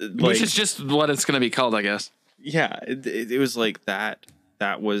 which is just what it's going to be called, I guess. Yeah, it was like that.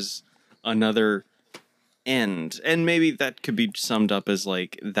 That was another end, and maybe that could be summed up as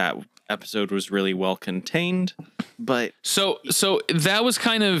like that episode was really well contained. But so that was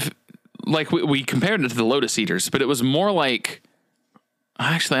kind of like we compared it to the Lotus Eaters, but it was more like,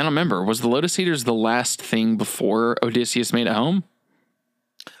 actually I don't remember, was the Lotus Eaters the last thing before Odysseus made it home?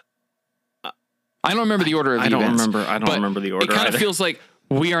 I don't remember the order of the events. I don't remember the order. It kind of feels like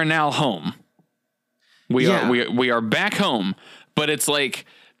we are now home. We are back home, but it's like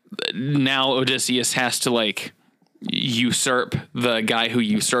now Odysseus has to like usurp the guy who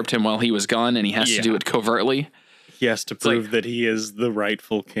usurped him while he was gone, and he has to do it covertly. He has to prove that he is the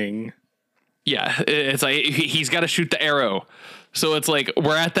rightful king. Yeah, it's like he's got to shoot the arrow. So it's like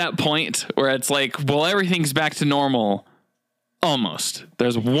we're at that point where it's like, well, everything's back to normal. Almost.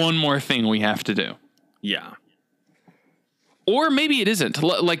 There's one more thing we have to do. Yeah. Or maybe it isn't.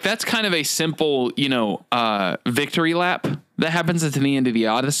 Like that's kind of a simple, victory lap that happens at the end of the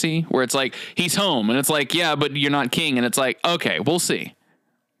Odyssey, where it's like he's home and it's like, yeah, but you're not king, and it's like, okay, we'll see.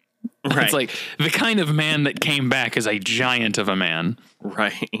 Right. It's like the kind of man that came back is a giant of a man.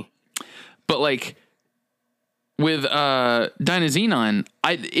 Right. But like with Dynazenon,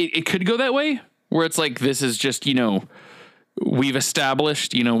 it could go that way, where it's like this is just, we've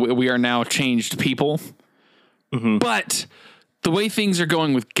established, we are now changed people. Mm-hmm. But the way things are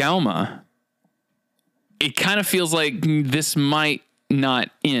going with Galma, it kind of feels like this might not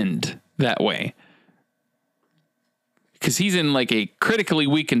end that way. Because he's in like a critically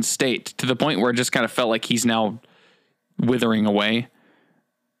weakened state to the point where it just kind of felt like he's now withering away.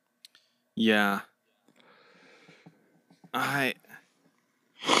 Yeah. I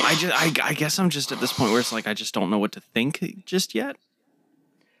guess I'm just at this point where it's like I just don't know what to think just yet.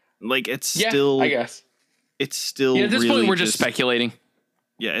 Like it's still, I guess it's still. Yeah, at this really point we're just speculating.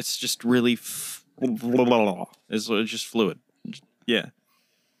 Yeah, it's just really it's just fluid. Yeah.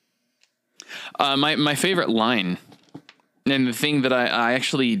 My favorite line, and the thing that I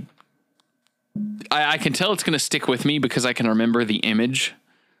actually I can tell it's going to stick with me because I can remember the image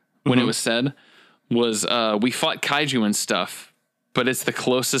when it was said, was we fought kaiju and stuff, but it's the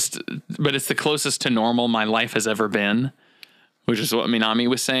closest to normal my life has ever been, which is what Minami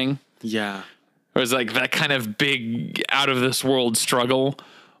was saying. Yeah. It was like that kind of big out of this world struggle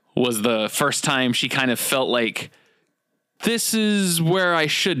was the first time she kind of felt like this is where I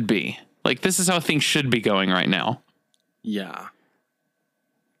should be. Like, this is how things should be going right now. Yeah.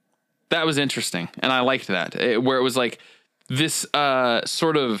 That was interesting. And I liked that. Where it was like this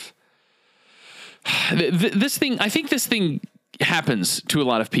sort of... This thing, I think this thing happens to a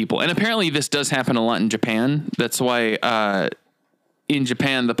lot of people. And apparently this does happen a lot in Japan. That's why in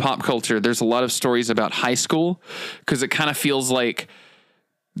Japan, the pop culture, there's a lot of stories about high school, because it kind of feels like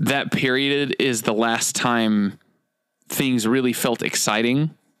that period is the last time things really felt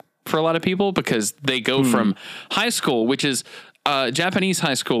exciting for a lot of people, because they go from high school, which is Japanese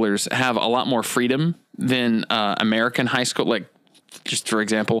high schoolers have a lot more freedom than American high school. Like, just for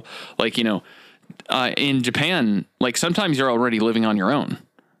example, like, you know, in Japan, like sometimes you're already living on your own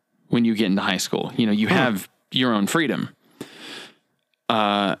when you get into high school. You know, you have your own freedom.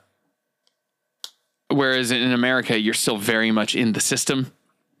 Whereas in America, you're still very much in the system.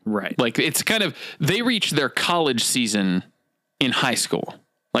 Right. Like, it's kind of, they reach their college season in high school.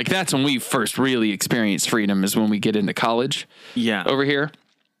 Like, that's when we first really experience freedom, is when we get into college. Yeah. Over here.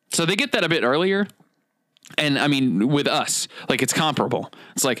 So they get that a bit earlier. And I mean, with us, like, it's comparable.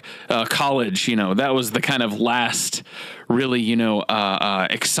 It's like college, you know, that was the kind of last really, you know,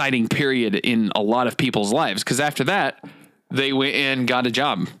 exciting period in a lot of people's lives. Because after that, they went and got a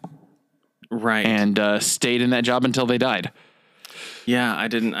job. Right. And stayed in that job until they died. Yeah, I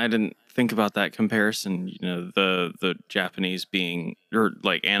didn't think about that comparison. You know, the Japanese being, or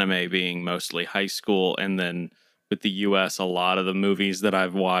like anime being mostly high school, and then with the US, a lot of the movies that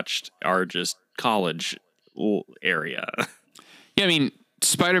I've watched are just college area. Yeah, I mean,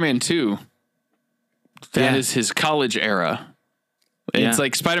 Spider-Man 2, that is his college era. It's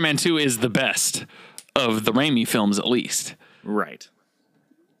like Spider-Man 2 is the best of the Raimi films, at least. Right.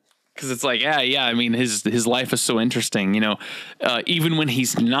 Because it's like, yeah, I mean, his life is so interesting, you know, even when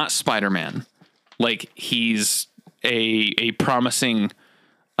he's not Spider-Man, like, he's a promising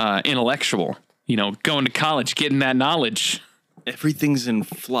intellectual, you know, going to college, getting that knowledge. Everything's in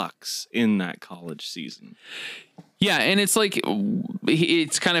flux in that college season. Yeah, and it's like,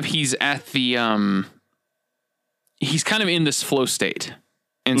 it's kind of, he's at the, he's kind of in this flow state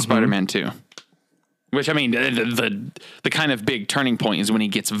in Spider-Man 2. Which, I mean, the kind of big turning point is when he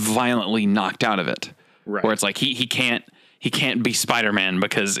gets violently knocked out of it. Right. Where it's like he can't be Spider-Man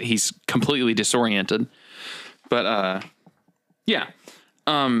because he's completely disoriented. But yeah.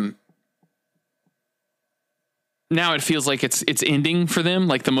 Now it feels like it's ending for them.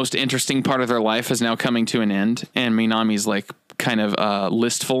 Like, the most interesting part of their life is now coming to an end, and Minami's like kind of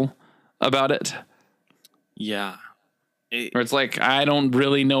listful about it. Yeah. Where it's like, I don't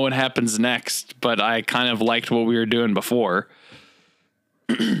really know what happens next, but I kind of liked what we were doing before.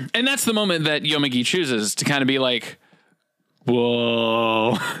 And that's the moment that Yomugi chooses to kind of be like,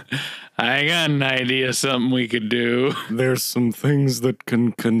 whoa, I got an idea, something we could do. There's some things that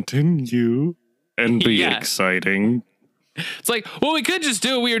can continue and be exciting. It's like, well, we could just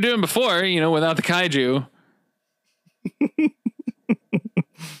do what we were doing before, you know, without the kaiju.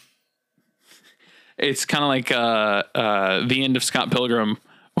 It's kind of like the end of Scott Pilgrim,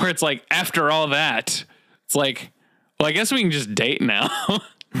 where it's like, after all that, it's like, well, I guess we can just date now.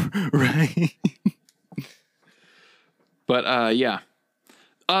 Right. But yeah.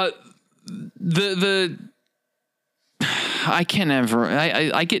 The I can't ever,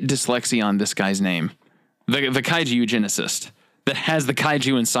 I get dyslexia on this guy's name. The kaiju eugenicist that has the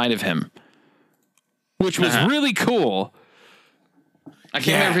kaiju inside of him, which was really cool. I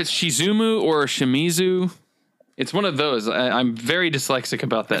can't remember if it's Shizumu or Shimizu. It's one of those. I'm very dyslexic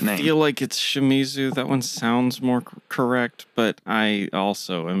about that name. I feel like it's Shimizu. That one sounds more correct, but I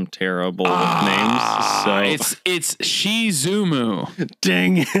also am terrible with names. So It's Shizumu.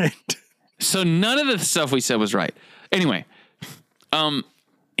 Dang it. So none of the stuff we said was right. Anyway,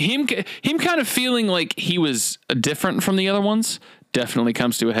 him kind of feeling like he was different from the other ones definitely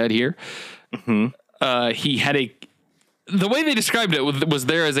comes to a head here. Mm-hmm. He had the way they described it was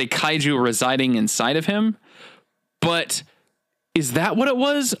there as a kaiju residing inside of him, but is that what it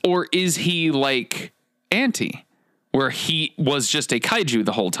was? Or is he like Anti, where he was just a kaiju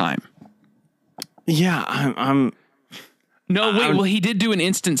the whole time? Yeah, well, he did do an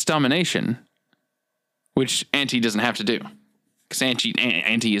instance domination, which Anti doesn't have to do, because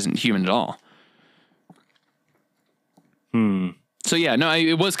Anti isn't human at all. So yeah, no,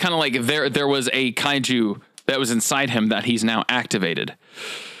 it was kind of like there was a kaiju that was inside him that he's now activated.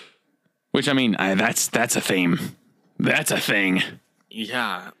 Which, I mean, that's a theme. That's a thing.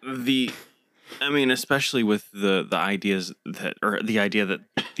 Yeah, especially with the ideas that, or the idea that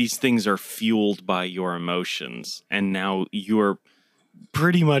these things are fueled by your emotions, and now you're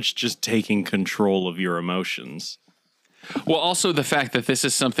pretty much just taking control of your emotions. Well, also the fact that this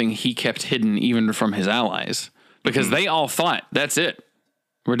is something he kept hidden even from his allies, because they all thought, that's it,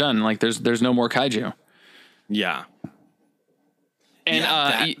 we're done. Like there's no more kaiju. Yeah.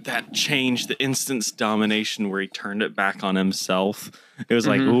 And that changed the instance domination where he turned it back on himself. It was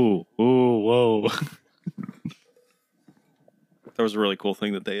like, ooh, whoa. That was a really cool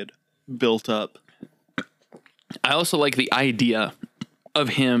thing that they had built up. I also like the idea of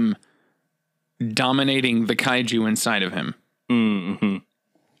him dominating the kaiju inside of him. Mm-hmm.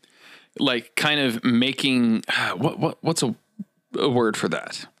 Like kind of making what's a word for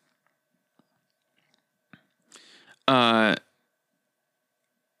that?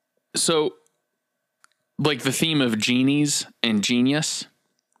 So like the theme of genies and genius,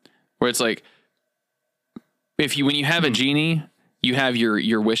 where it's like when you have a genie, you have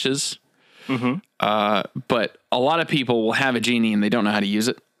your wishes. Mm-hmm. But a lot of people will have a genie and they don't know how to use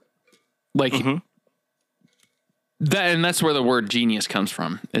it. Like that, and that's where the word genius comes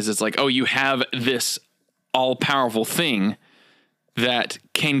from. Is it's like, oh, you have this all powerful thing that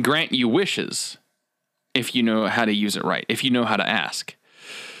can grant you wishes if you know how to use it right, if you know how to ask.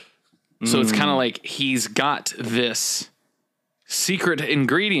 So it's kind of like he's got this secret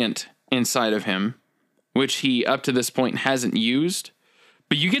ingredient inside of him, which he up to this point hasn't used.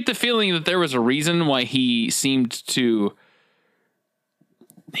 But you get the feeling that there was a reason why he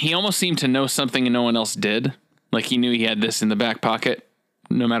almost seemed to know something and no one else did. Like he knew he had this in the back pocket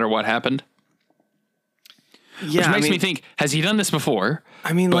no matter what happened. Yeah, which makes me think, has he done this before?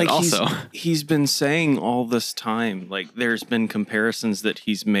 I mean, like also he's been saying all this time, like there's been comparisons that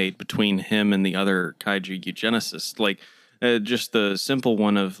he's made between him and the other kaiju eugenicists. Like just the simple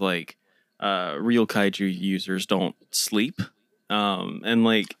one of like real kaiju users don't sleep. And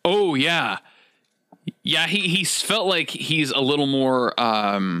like, oh yeah. Yeah. He's felt like he's a little more,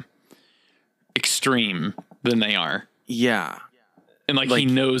 extreme than they are. Yeah. And like he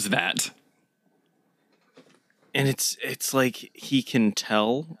knows that. And it's like he can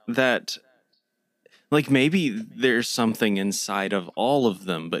tell that like maybe there's something inside of all of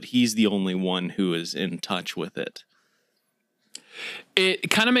them, but he's the only one who is in touch with it. It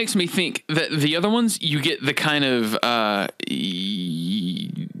kind of makes me think that the other ones, you get the kind of,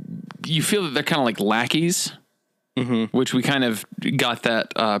 you feel that they're kind of like lackeys, which we kind of got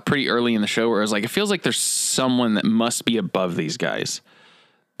that pretty early in the show, where it was like, it feels like there's someone that must be above these guys.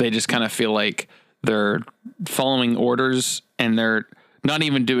 They just kind of feel like they're following orders and they're not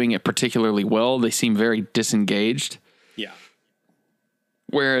even doing it particularly well. They seem very disengaged. Yeah.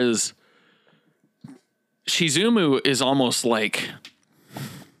 Whereas Shizumu is almost like,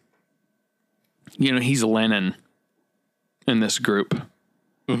 he's Lenin in this group.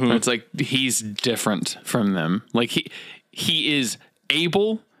 It's like he's different from them. Like he is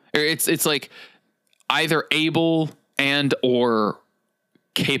able, or it's like either able and or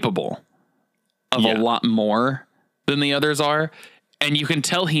capable of a lot more than the others are. And you can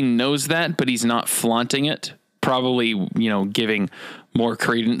tell he knows that, but he's not flaunting it. Probably, giving more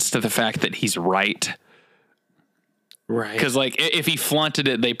credence to the fact that he's right. Right. Because like if he flaunted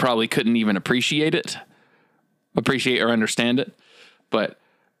it, they probably couldn't even appreciate or understand it. But,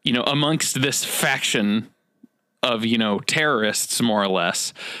 amongst this faction of, terrorists, more or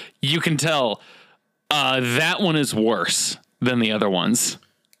less, you can tell that one is worse than the other ones.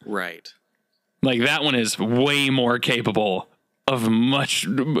 Right. Like that one is way more capable of much,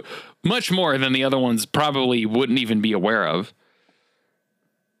 much more than the other ones probably wouldn't even be aware of.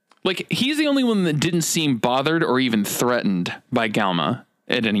 Like he's the only one that didn't seem bothered or even threatened by Galma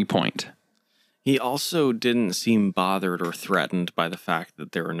at any point. He also didn't seem bothered or threatened by the fact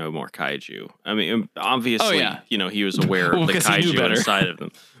that there were no more kaiju. I mean, obviously, he was aware of the kaiju inside of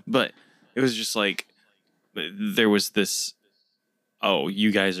them, but it was just like there was this, oh,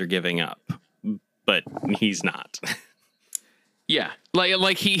 you guys are giving up. But he's not. Yeah.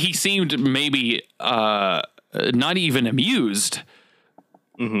 Like he seemed maybe not even amused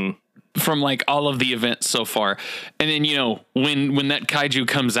from like all of the events so far. And then, when that kaiju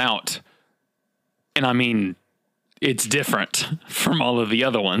comes out, and I mean, it's different from all of the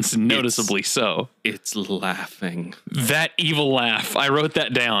other ones, noticeably so. It's laughing. That evil laugh. I wrote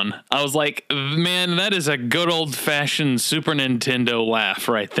that down. I was like, man, that is a good old fashioned Super Nintendo laugh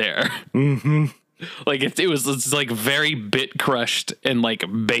right there. Mm-hmm. Like it's like very bit crushed and like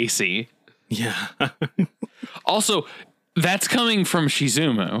bassy. Yeah. Also, that's coming from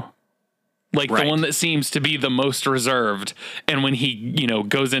Shizumu. Like the one that seems to be the most reserved. And when he,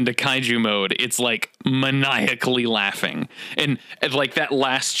 goes into kaiju mode, it's like maniacally laughing. And like that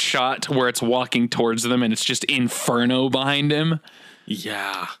last shot where it's walking towards them and it's just inferno behind him.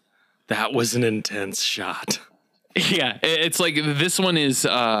 Yeah, that was an intense shot. Yeah, it's like this one is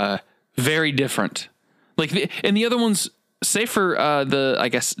very different. Like and the other ones, say for the I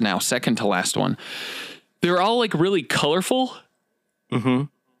guess now second to last one, they're all like really colorful. Mm-hmm.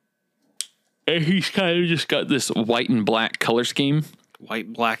 And he's kind of just got this white and black color scheme.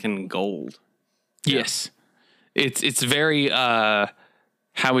 White, black, and gold. Yes, it's very how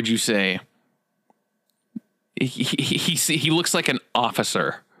would you say? He looks like an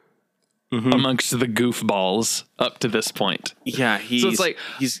officer amongst the goofballs up to this point. Yeah, so it's like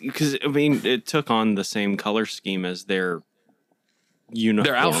he's because I mean it took on the same color scheme as their uniform.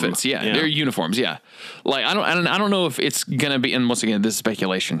 Their outfits, yeah, their uniforms, yeah. Like I don't know if it's gonna be, and once again this is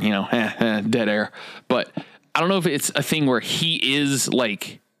speculation, you know, dead air. But I don't know if it's a thing where he is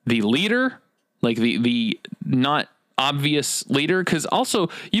like the leader, like the not obvious leader, because also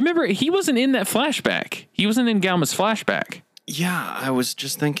you remember he wasn't in that flashback. He wasn't in Galma's flashback. Yeah, I was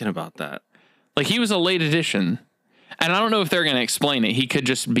just thinking about that. Like he was a late addition, and I don't know if they're going to explain it. He could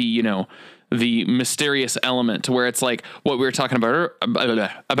just be, you know, the mysterious element where it's like what we were talking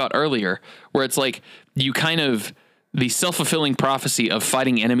about earlier, where it's like you kind of the self-fulfilling prophecy of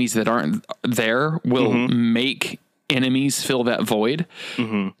fighting enemies that aren't there will make enemies fill that void.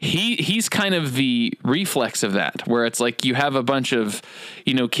 He's kind of the reflex of that, where it's like you have a bunch of,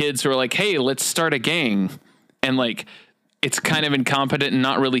 you know, kids who are like, hey, let's start a gang, and like it's kind of incompetent and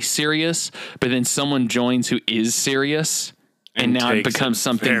not really serious, but then someone joins who is serious, and now it becomes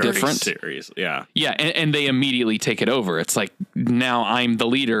something different. Serious, yeah, and they immediately take it over. It's like now I'm the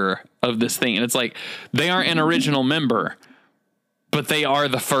leader of this thing, and it's like they aren't an original member, but they are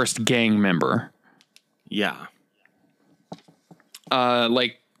the first gang member. Yeah.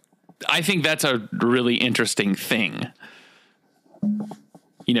 Like, I think that's a really interesting thing.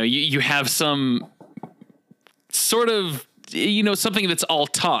 You know, you have some sort of, you know, something that's all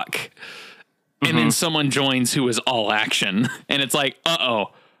talk, and then someone joins who is all action, and it's like,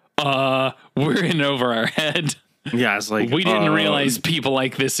 we're in over our head. Yeah, it's like we didn't realize people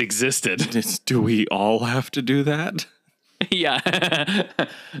like this existed. Do we all have to do that? Yeah.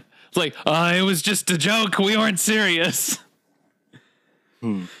 It's like, it was just a joke. We weren't serious.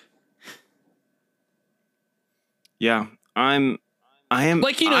 Yeah, I am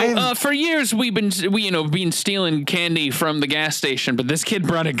like, you know, for years we been stealing candy from the gas station, but this kid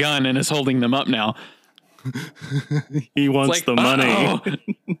brought a gun and is holding them up now. He wants like, the money.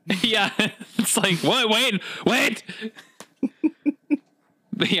 Yeah, it's like, what? Wait.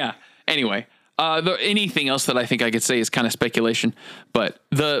 Yeah. Anyway, anything else that I think I could say is kind of speculation, but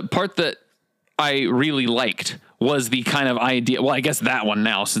the part that I really liked was the kind of idea. Well, I guess that one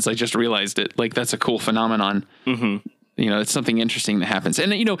now, since I just realized it, like that's a cool phenomenon. You know, it's something interesting that happens.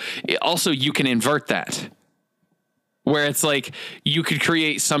 And, you know, also you can invert that where it's like you could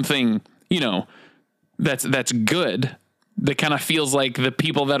create something, you know, that's good, that kind of feels like the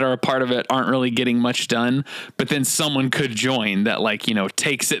people that are a part of it aren't really getting much done, but then someone could join that, like, you know,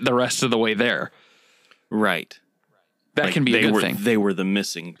 takes it the rest of the way there. Right. That like can be a good thing. They were the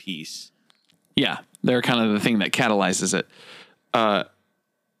missing piece. Yeah. They're kind of the thing that catalyzes it. And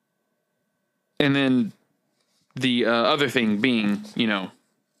then the other thing being, you know,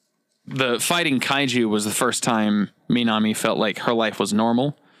 the fighting kaiju was the first time Minami felt like her life was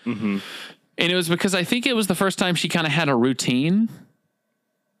normal. And it was because I think it was the first time she kind of had a routine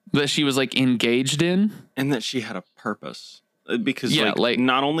that she was like engaged in. And that she had a purpose. Because like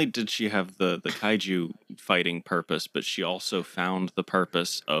not only did she have the kaiju fighting purpose, but she also found the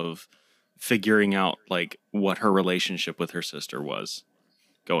purpose of figuring out like what her relationship with her sister was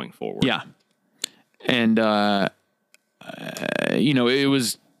going forward. Yeah. And, you know, it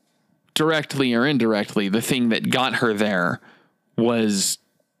was directly or indirectly the thing that got her there was,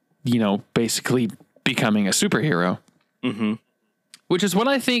 you know, basically becoming a superhero. Which is what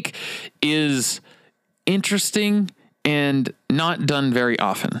I think is interesting and not done very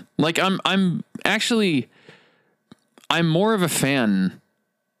often. Like I'm more of a fan,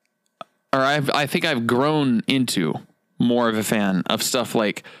 or I think I've grown into more of a fan of stuff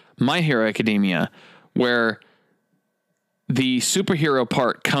like My Hero Academia, where the superhero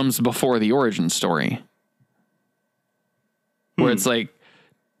part comes before the origin story. Where it's like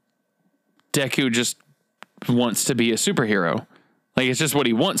Deku just wants to be a superhero. Like it's just what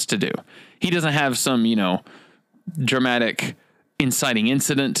he wants to do. He doesn't have some, you know, dramatic inciting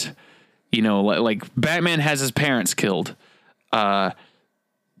incident. You know, like Batman has his parents killed.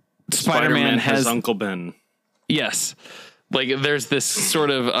 Spider-Man has Uncle Ben. Yes. Like there's this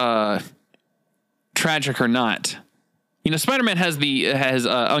sort of tragic or not. You know, Spider-Man has the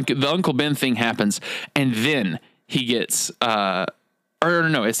Uncle Ben thing happens, and then he gets Or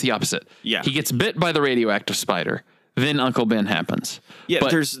no, it's the opposite. Yeah. He gets bit by the radioactive spider. Then Uncle Ben happens. Yeah,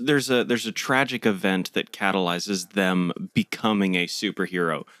 But there's a tragic event that catalyzes them becoming a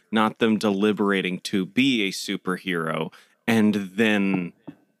superhero, not them deliberating to be a superhero and then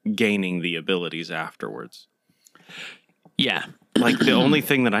gaining the abilities afterwards. yeah. Like the only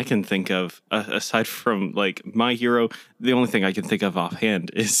thing that I can think of, aside from like My Hero, the only thing I can think of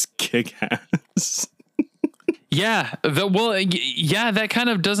offhand is Kick-Ass. Yeah. Yeah, that kind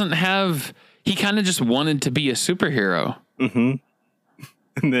of doesn't have... He kind of just wanted to be a superhero. Mm-hmm.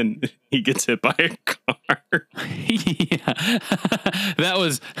 And then he gets hit by a car. Yeah. That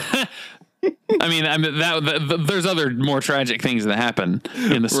was... I mean, there's other more tragic things that happen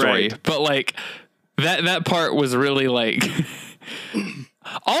in the story. Right. But like, that part was really like...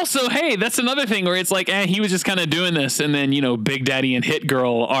 Also, hey, that's another thing where it's like, he was just kind of doing this, and then, Big Daddy and Hit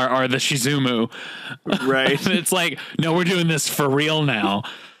Girl are the Shizumu. Right. It's like, no, we're doing this for real now.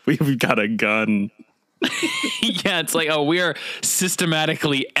 We've got a gun. Yeah, it's like, we are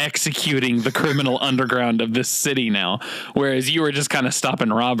systematically executing the criminal underground of this city now, whereas you were just kind of stopping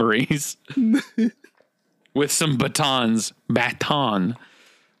robberies with some baton.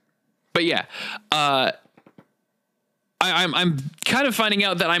 But yeah, I'm kind of finding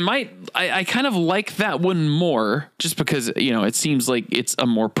out that I kind of like that one more, just because, it seems like it's a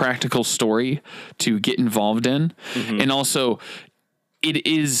more practical story to get involved in. Mm-hmm. And also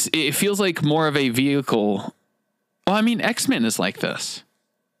it feels like more of a vehicle. Well, I mean, X-Men is like this.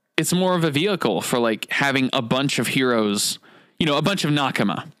 It's more of a vehicle for like having a bunch of heroes, a bunch of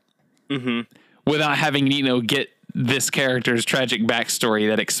Nakama, mm-hmm. without having, get this character's tragic backstory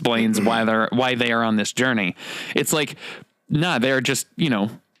that explains why they are on this journey. It's like, they're just,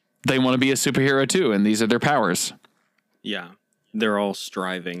 they want to be a superhero too, and these are their powers. Yeah. They're all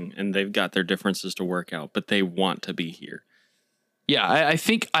striving, and they've got their differences to work out, but they want to be here. Yeah, I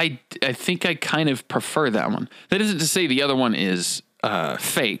think I kind of prefer that one. That isn't to say the other one is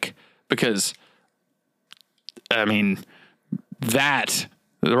fake, because, I mean, that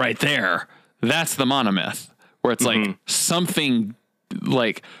right there, that's the monomyth, where it's like something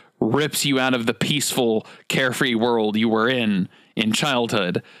like rips you out of the peaceful, carefree world you were in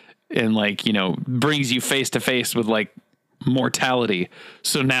childhood, and like, brings you face to face with like mortality.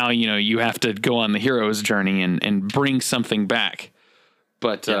 So now, you have to go on the hero's journey and bring something back.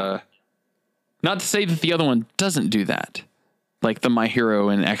 But not to say that the other one doesn't do that, like the My Hero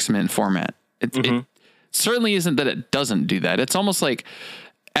and X-Men format. It certainly isn't that it doesn't do that. It's almost like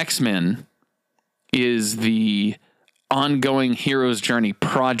X-Men is the ongoing hero's journey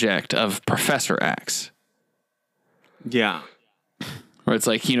project of Professor X. Yeah. Where it's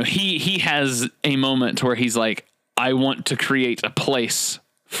like, he has a moment where he's like, I want to create a place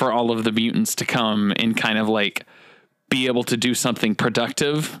for all of the mutants to come and kind of like be able to do something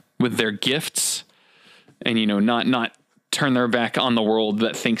productive with their gifts, and, not turn their back on the world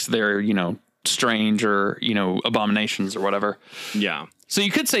that thinks they're, strange or, abominations or whatever. Yeah. So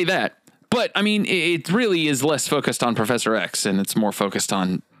you could say that, but I mean, it really is less focused on Professor X, and it's more focused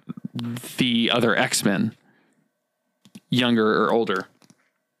on the other X-Men, younger or older.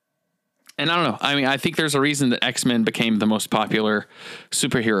 And I don't know. I mean, I think there's a reason that X-Men became the most popular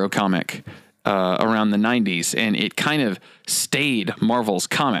superhero comic around the 90s, and it kind of stayed Marvel's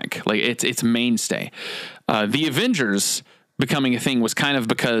comic, like its mainstay. The Avengers becoming a thing was kind of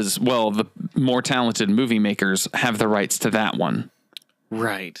because, well, the more talented movie makers have the rights to that one.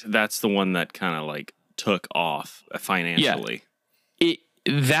 Right. That's the one that kind of like took off financially. Yeah.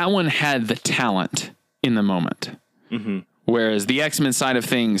 That one had the talent in the moment. Mm-hmm. Whereas the X-Men side of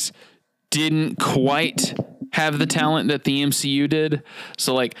things didn't quite have the talent that the MCU did.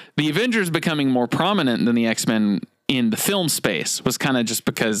 So like the Avengers becoming more prominent than the X-Men in the film space was kind of just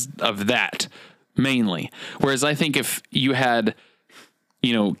because of that mainly. Whereas I think if you had,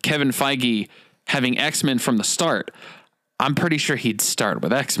 Kevin Feige having X-Men from the start, I'm pretty sure he'd start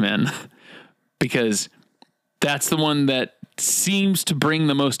with X-Men because that's the one that seems to bring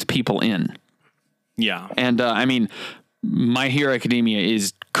the most people in. Yeah. And I mean, My Hero Academia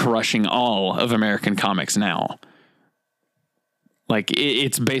is crushing all of American comics now. Like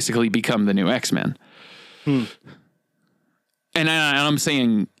it's basically become the new X-Men. And I'm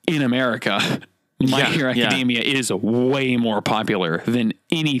saying in America, My Hero Academia is way more popular than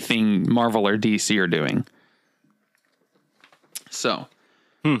anything Marvel or DC are doing. So,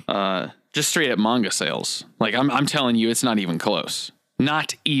 just straight up manga sales. Like I'm telling you, it's not even close.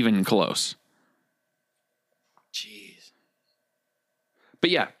 Not even close. Jeez. But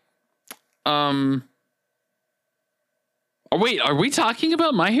yeah. Wait, are we talking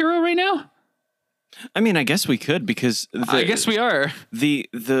about My Hero right now? I mean, I guess we could, because I guess we are.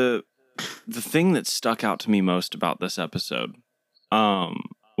 The thing that stuck out to me most about this episode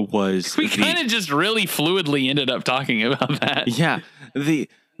was we kind of just really fluidly ended up talking about that. Yeah, the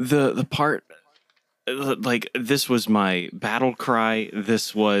part, like, this was my battle cry.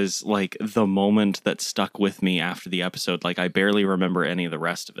 This was like the moment that stuck with me after the episode. Like, I barely remember any of the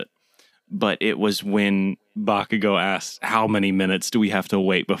rest of it, but it was when Bakugo asked, "How many minutes do we have to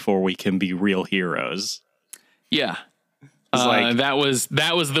wait before we can be real heroes?" Yeah, that was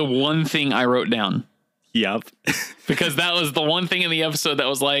the one thing I wrote down. Yep. Because that was the one thing in the episode that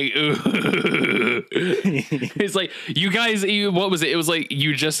was like, ooh. It's like, you guys, what was it? It was like,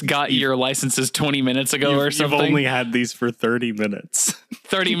 you just got your licenses 20 minutes ago or something. You've only had these for 30 minutes.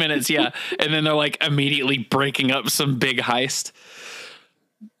 30 minutes, yeah. And then they're like immediately breaking up some big heist.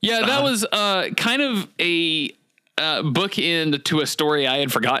 Yeah, that was kind of a bookend to a story I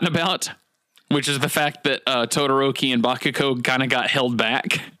had forgotten about, which is the fact that Todoroki and Bakugo kind of got held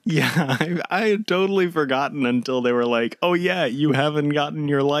back. Yeah, I had totally forgotten until they were like, "Oh yeah, you haven't gotten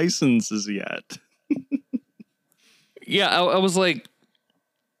your licenses yet." Yeah, I was like,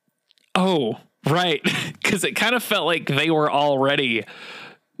 oh, right. Because it kind of felt like they were already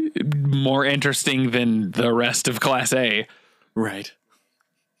more interesting than the rest of Class A. Right.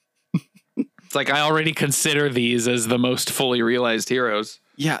 It's like, I already consider these as the most fully realized heroes.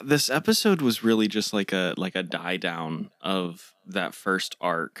 Yeah, this episode was really just like a die down of that first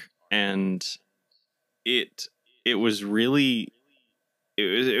arc, and it was really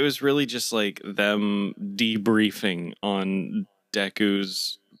just like them debriefing on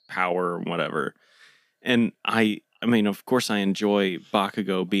Deku's power and whatever. And I mean, of course I enjoy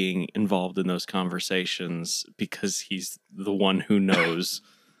Bakugo being involved in those conversations because he's the one who knows.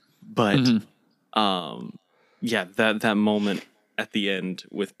 But yeah, that moment at the end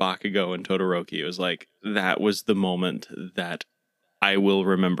with Bakugo and Todoroki, it was like, that was the moment that I will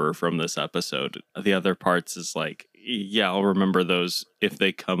remember from this episode. The other parts is like, yeah, I'll remember those if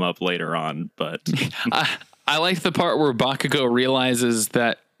they come up later on, but I like the part where Bakugo realizes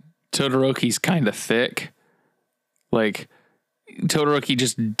that Todoroki's kind of thick. Like, Todoroki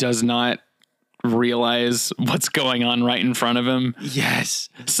just does not realize what's going on right in front of him. Yes.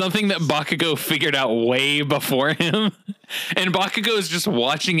 Something that Bakugo figured out way before him. And Bakugo is just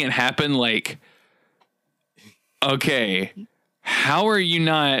watching it happen like, okay, how are you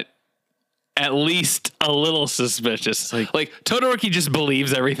not at least a little suspicious? Like Todoroki just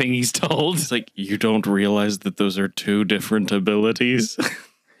believes everything he's told. It's like, you don't realize that those are two different abilities?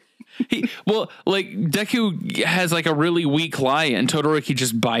 Like Deku has like a really weak lie and Todoroki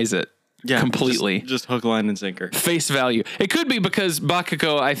just buys it. Yeah, completely. Just hook, line, and sinker. Face value. It could be because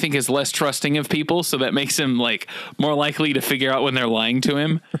Bakugo, I think, is less trusting of people, so that makes him like more likely to figure out when they're lying to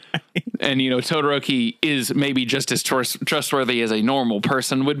him. Right. And Todoroki is maybe just as trustworthy as a normal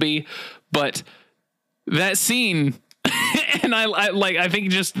person would be. But that scene, and I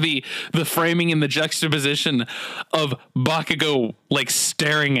think just the framing and the juxtaposition of Bakugo like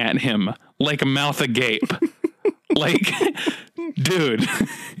staring at him like mouth agape, like, dude.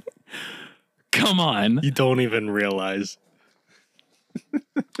 Come on. You don't even realize.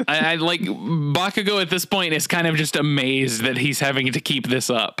 I like Bakugo at this point is kind of just amazed that he's having to keep this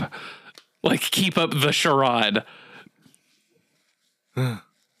up. Like, keep up the charade.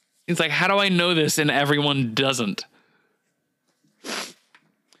 It's like, how do I know this and everyone doesn't?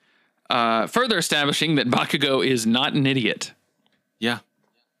 Further establishing that Bakugo is not an idiot. Yeah.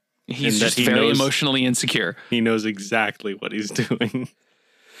 He's just very emotionally insecure. He knows exactly what he's doing.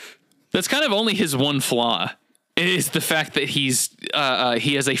 That's kind of only his one flaw. It is the fact that he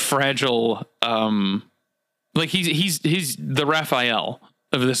has a fragile, like he's the Raphael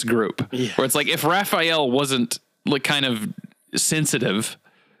of this group. Yeah. Where it's like, if Raphael wasn't like kind of sensitive,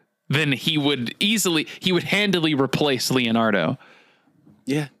 then he would handily replace Leonardo.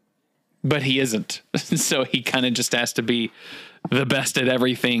 Yeah. But he isn't. So he kind of just has to be the best at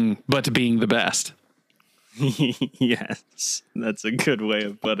everything but being the best. Yes, that's a good way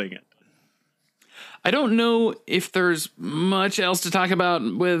of putting it. I don't know if there's much else to talk about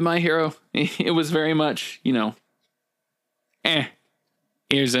with My Hero. It was very much,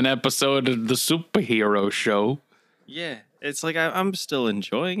 here's an episode of the superhero show. Yeah, it's like I'm still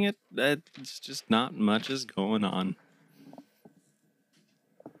enjoying it. It's just not much is going on.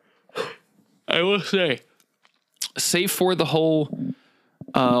 I will say, save for the whole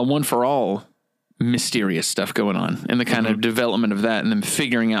One for All mysterious stuff going on and the kind of development of that and then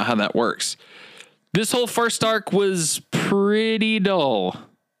figuring out how that works. This whole first arc was pretty dull,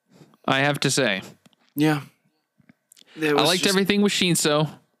 I have to say. Yeah. I liked everything with Shinso.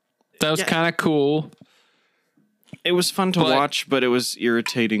 That was kind of cool. It was fun to watch, but it was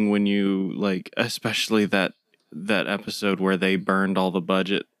irritating when you like, especially that episode where they burned all the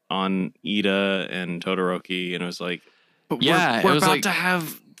budget on Ida and Todoroki, and it was like, but we're about like, to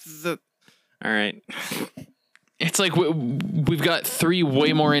have the. All right. It's like we've got 3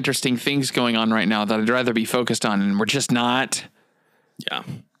 way more interesting things going on right now that I'd rather be focused on, and we're just not. Yeah.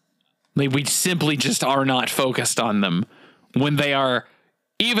 Like, we simply just are not focused on them when they are,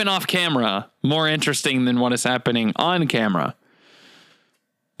 even off camera, more interesting than what is happening on camera.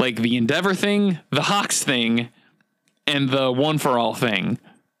 Like the Endeavor thing, the Hawks thing, and the One for All thing.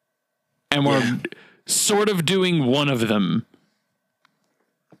 And we're sort of doing one of them.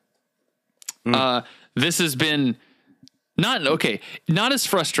 This has been not as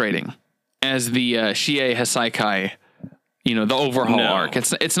frustrating as the Shie Hasaikai, the overhaul arc.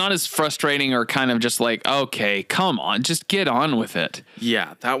 It's not as frustrating or kind of just like, okay, come on, just get on with it.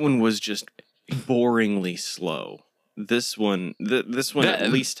 Yeah, that one was just boringly slow. This one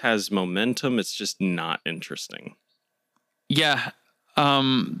at least has momentum. It's just not interesting. Yeah.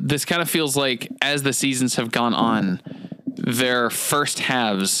 This kind of feels like as the seasons have gone on, their first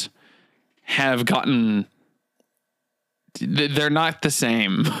halves have gotten, they're not the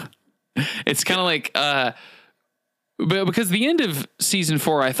same. It's kind of like, but because the end of season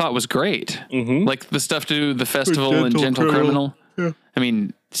 4 I thought was great. Mm-hmm. Like the stuff to do the festival and Gentle Criminal. Yeah. I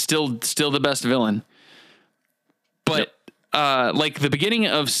mean, still the best villain. But like the beginning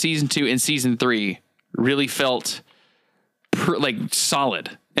of season 2 and season 3 really felt like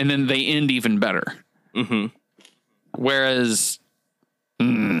solid, and then they end even better. Mm-hmm. Whereas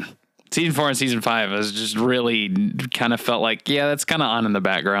season 4 and season 5 is just really kind of felt like, that's kind of on in the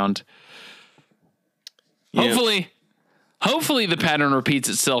background. Yeah. Hopefully the pattern repeats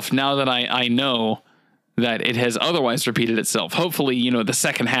itself now that I know that it has otherwise repeated itself. Hopefully, the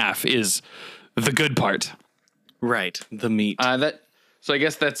second half is the good part. Right. The meat. So I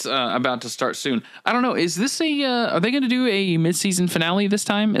guess that's about to start soon. I don't know. Is this are they going to do a mid-season finale this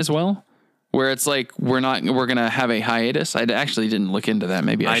time as well? Where it's like, we're going to have a hiatus? I actually didn't look into that.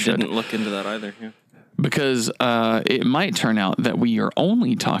 Maybe I should. Didn't look into that either. Yeah. Because it might turn out that we are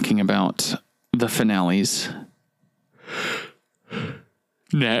only talking about the finales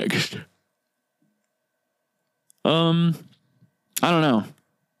next. I don't know.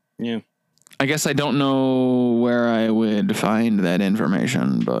 Yeah. I guess I don't know where I would find that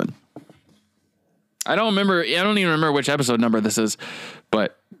information, but I don't even remember which episode number this is,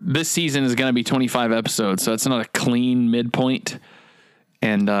 but this season is going to be 25 episodes, so it's not a clean midpoint.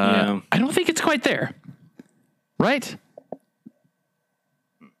 And I don't think it's quite there. Right?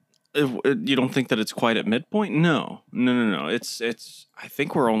 You don't think that it's quite at midpoint? No. It's I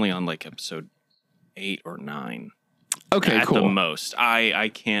think we're only on like episode 8 or 9. Okay, cool. At the most.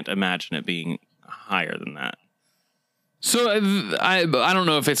 I can't imagine it being higher than that. So I don't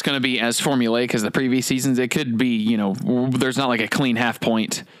know if it's going to be as formulaic as the previous seasons. It could be, there's not like a clean half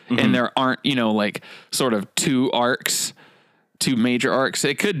point, and there aren't, like sort of 2 major arcs.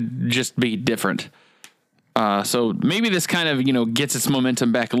 It could just be different. So maybe this kind of, gets its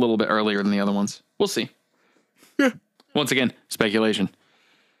momentum back a little bit earlier than the other ones. We'll see. Yeah. Once again, speculation.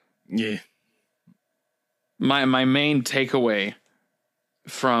 Yeah. My main takeaway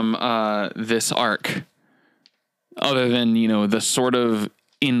from this arc, other than, the sort of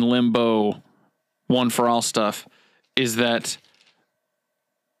in limbo One for All stuff, is that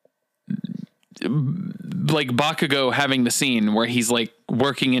like Bakugo having the scene where he's like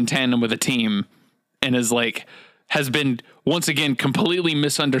working in tandem with a team and is like, has been once again completely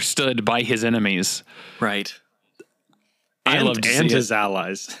misunderstood by his enemies. Right. I love to see his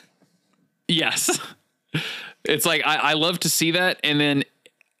allies. Yes. It's like, I love to see that. And then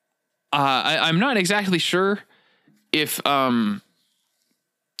I'm not exactly sure if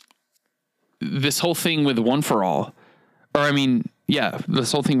this whole thing with One for All, or I mean,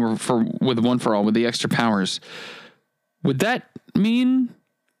 this whole thing with One for All, with the extra powers, would that mean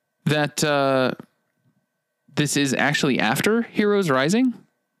that this is actually after Heroes Rising?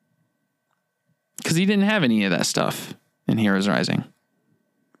 Because he didn't have any of that stuff in Heroes Rising.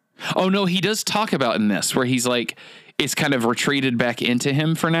 Oh, no, he does talk about in this, where he's like, it's kind of retreated back into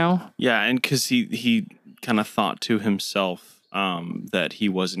him for now. Yeah, and because he kind of thought to himself that he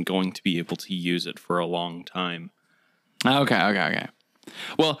wasn't going to be able to use it for a long time. Okay.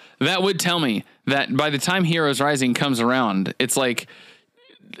 Well, that would tell me that by the time Heroes Rising comes around, it's like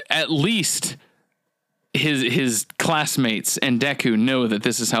at least his classmates and Deku know that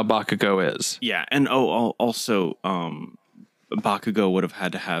this is how Bakugo is. Yeah, and also Bakugo would have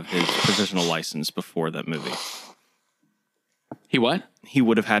had to have his provisional license before that movie. He what? He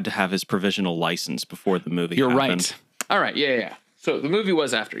would have had to have his provisional license before the movie You're happened. right. All right. Yeah. So the movie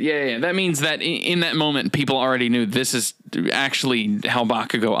was after. Yeah. That means that in that moment, people already knew this is actually how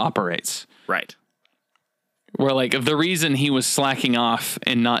Bakugo operates. Right. Where, like, the reason he was slacking off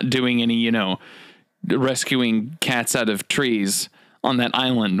and not doing any, rescuing cats out of trees on that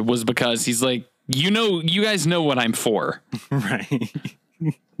island was because he's like, you guys know what I'm for. Right.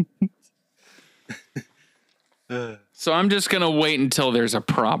 So I'm just going to wait until there's a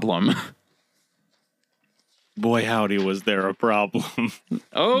problem. Boy, howdy, was there a problem.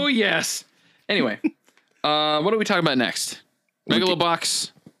 Oh, yes. Anyway, what are we talking about next?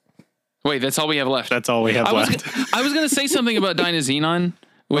 Megalobox. Wait, that's all we have left. That's all we have left. I was going to say something about Dynazenon,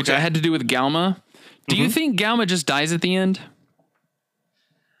 which I had to do with Galma. Do you think Galma just dies at the end?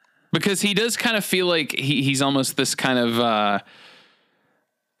 Because he does kind of feel like he's almost this kind of,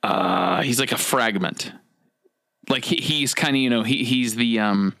 he's like a fragment. Like he's kind of, he's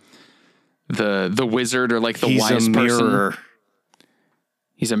the wizard or like the wise person.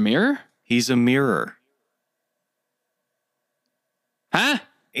 He's a mirror? He's a mirror. Huh?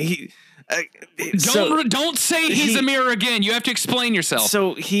 Don't say he's a mirror again. You have to explain yourself.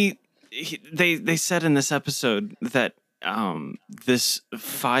 So they said in this episode that this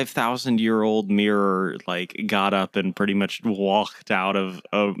 5,000-year-old mirror like got up and pretty much walked out of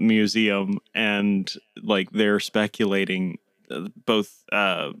a museum, and like they're speculating both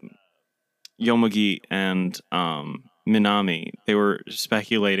Yomugi and Minami, they were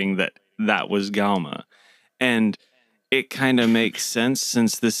speculating that was Galma, and it kind of makes sense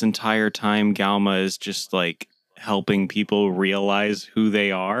since this entire time Galma is just like helping people realize who they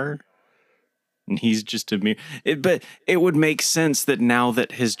are. And he's just a mirror. But it would make sense that now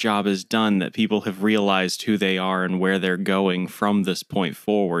that his job is done, that people have realized who they are and where they're going from this point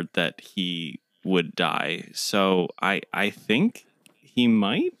forward, that he would die. So I think he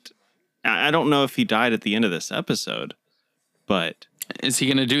might. I don't know if he died at the end of this episode, but... Is he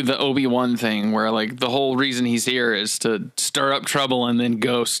going to do the Obi-Wan thing where like the whole reason he's here is to stir up trouble and then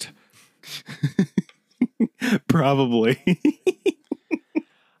ghost? Probably.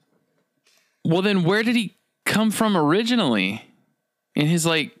 Well, then where did he come from originally in his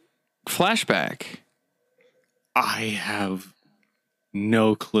like flashback? I have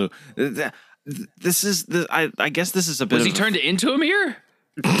no clue. This is I guess this is a bit. Was he turned into a mirror?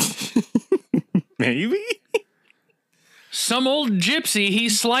 Maybe. Some old gypsy, he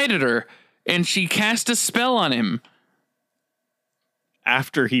slighted her, and she cast a spell on him.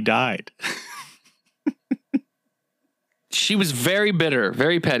 After he died. She was very bitter,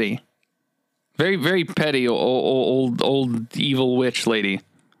 very petty. Very, very petty old evil witch lady.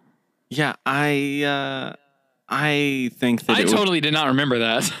 Yeah, I think that I totally did not remember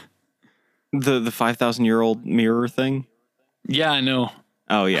that. The 5,000-year-old mirror thing? Yeah, I know.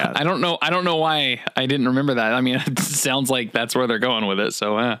 Oh yeah. I don't know why I didn't remember that. I mean, it sounds like that's where they're going with it.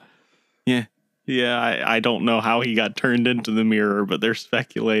 So, yeah. I don't know how he got turned into the mirror, but they're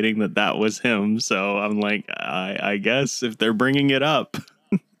speculating that was him. So I'm like, I guess if they're bringing it up.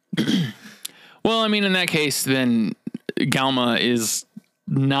 Well, I mean, in that case, then Galma is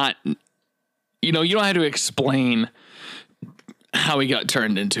not, you don't have to explain how he got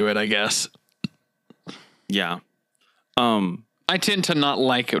turned into it, I guess. Yeah. I tend to not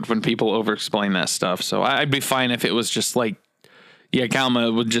like it when people over-explain that stuff, so I'd be fine if it was just like, yeah, Galma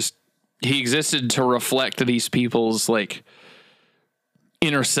would just, he existed to reflect these people's, like,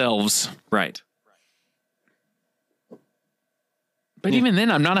 inner selves. Right. But even then,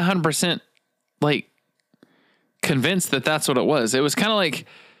 I'm not 100%, like, convinced that that's what it was. It was kind of like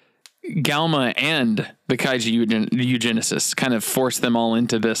Galma and the Kaiju eugenicists kind of forced them all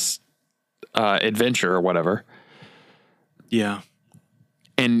into this adventure or whatever. Yeah.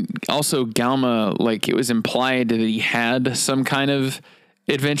 And also Galma, like it was implied that he had some kind of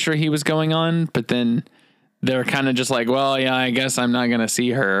adventure he was going on, but then they're kind of just like, well, yeah, I guess I'm not going to see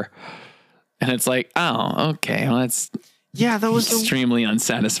her. And it's like, oh, okay. Well, that's that was extremely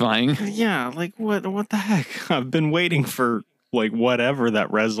unsatisfying. Yeah. Like what the heck? I've been waiting for like whatever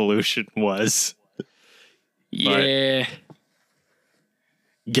that resolution was. Yeah. But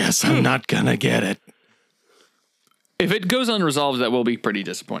guess I'm not going to get it. If it goes unresolved, that will be pretty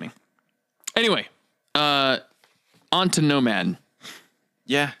disappointing. Anyway, on to Nomad.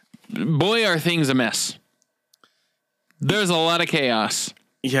 Yeah. Boy, are things a mess. There's a lot of chaos.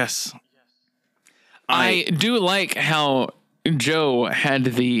 Yes. I do like how Joe had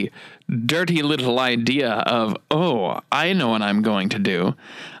the dirty little idea of, oh, I know what I'm going to do.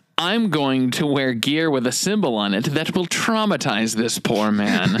 I'm going to wear gear with a symbol on it that will traumatize this poor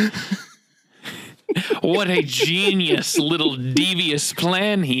man. What a genius little devious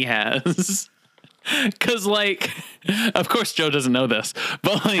plan he has. Because, like, of course Joe doesn't know this,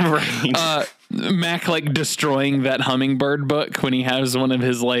 but, like, Mac, like, destroying that hummingbird book when he has one of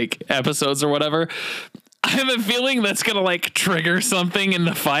his, like, episodes or whatever, I have a feeling that's going to, like, trigger something in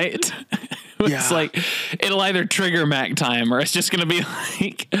the fight. It's like, it'll either trigger Mac time or it's just going to be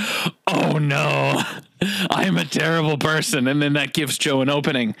like, oh, no, I'm a terrible person. And then that gives Joe an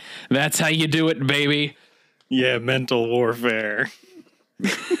opening. That's how you do it, baby. Yeah, mental warfare.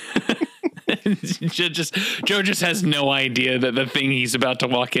 Joe just has no idea that the thing he's about to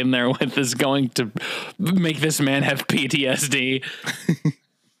walk in there with is going to make this man have PTSD.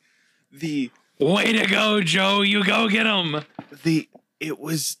 Way to go, Joe! You go get him. It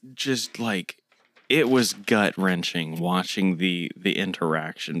was just like, it was gut wrenching watching the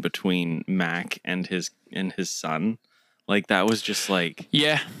interaction between Mac and his son. Like, that was just like,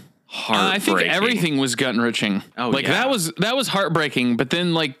 heartbreaking. I think everything was gut wrenching. That was heartbreaking. But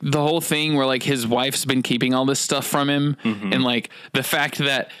then, like, the whole thing where, like, his wife's been keeping all this stuff from him, and, like, the fact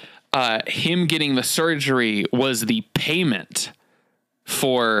that him getting the surgery was the payment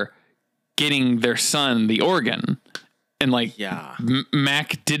for getting their son the organ, and, like,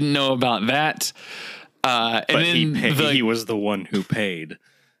 Mac didn't know about that. And but then he was the one who paid.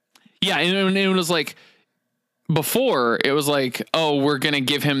 Yeah, and it was like, before it was like, oh, we're going to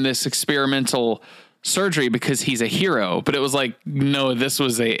give him this experimental surgery because he's a hero. But it was like, no, this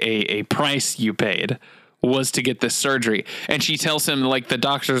was a price you paid, was to get this surgery. And she tells him, like, the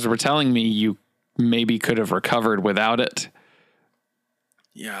doctors were telling me you maybe could have recovered without it.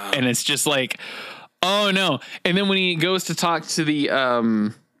 Yeah. And it's just like, oh no. And then when he goes to talk to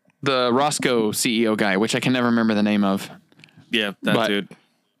the Roscoe CEO guy, which I can never remember the name of. Yeah, that dude.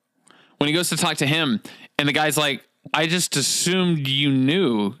 When he goes to talk to him, and the guy's like, I just assumed you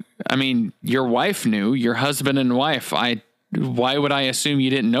knew. I mean, your wife knew, your husband and wife. Why would I assume you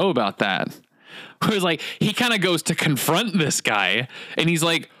didn't know about that? It was like, he kind of goes to confront this guy, and he's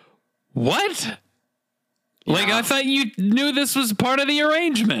like, what? Yeah. Like, I thought you knew this was part of the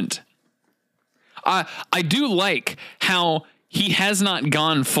arrangement. I do like how he has not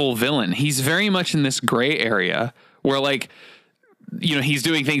gone full villain. He's very much in this gray area where, like, you know, he's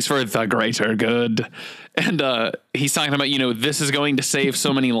doing things for the greater good. And he's talking about, you know, this is going to save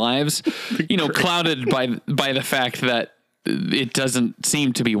so many lives, you know, clouded by the fact that it doesn't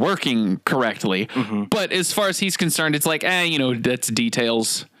seem to be working correctly. But as far as he's concerned, it's like, you know, that's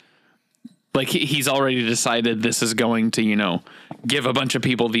details. Like, he's already decided this is going to, you know, give a bunch of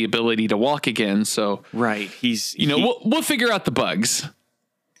people the ability to walk again. So, right. We'll figure out the bugs.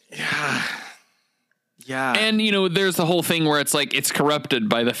 Yeah. Yeah. And, you know, there's the whole thing where it's like, it's corrupted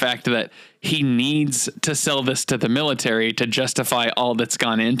by the fact that he needs to sell this to the military to justify all that's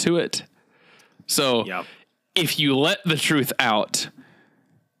gone into it. So if you let the truth out,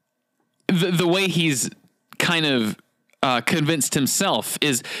 the way he's kind of convinced himself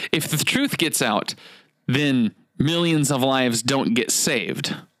is, if the truth gets out, then millions of lives don't get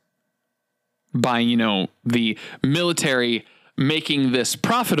saved by, you know, the military making this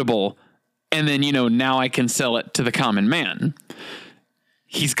profitable. And then, you know, now I can sell it to the common man.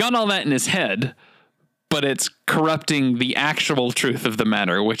 He's got all that in his head, but it's corrupting the actual truth of the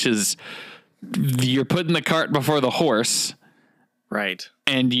matter, which is you're putting the cart before the horse. Right.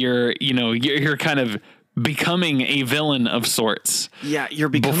 And you're kind of becoming a villain of sorts. Yeah, you're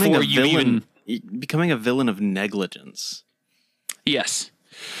becoming a villain. Becoming a villain of negligence. Yes.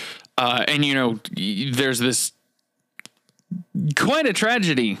 And, you know, there's this quite a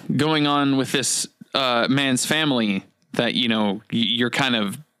tragedy going on with this man's family that, you know, you're kind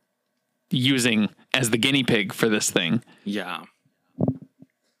of using as the guinea pig for this thing. Yeah.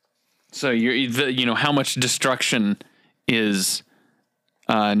 So you know, how much destruction is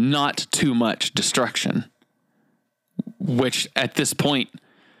not too much destruction, which at this point,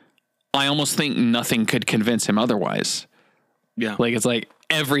 I almost think nothing could convince him otherwise. Yeah. Like, it's like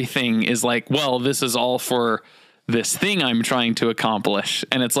everything is like, well, this is all for this thing I'm trying to accomplish.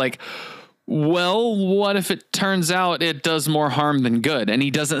 And it's like, well, what if it turns out it does more harm than good? And he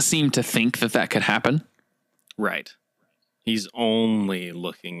doesn't seem to think that that could happen. Right. He's only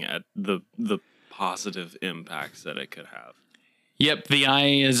looking at the positive impacts that it could have. Yep, the eye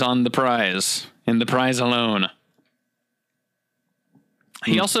is on the prize, and the prize alone.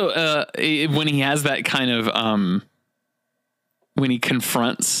 He also, when he has that kind of, when he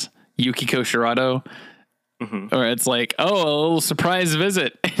confronts Yukiko Shirado, or it's like, oh, a little surprise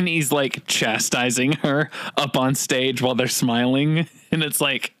visit, and he's like chastising her up on stage while they're smiling, and it's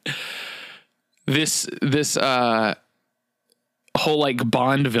like this whole like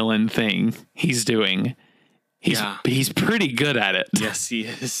Bond villain thing he's doing. He's pretty good at it. Yes, he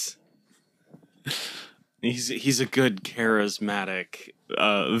is. He's a good charismatic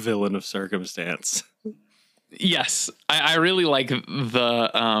villain of circumstance. Yes, I really like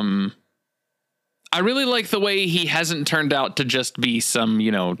the I really like the way he hasn't turned out to just be some,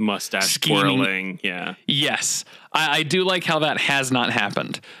 Mustache scheming. twirling. Yeah. Yes, I do like how that has not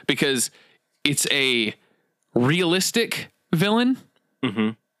happened because it's a realistic villain. Mm-hmm.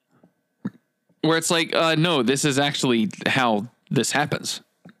 Where it's like, no, this is actually how this happens.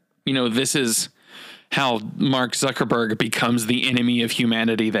 This is how Mark Zuckerberg becomes the enemy of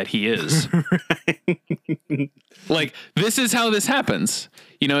humanity that he is. Like, this is how this happens.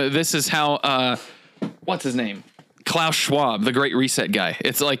 This is how, what's his name? Klaus Schwab, the Great Reset guy.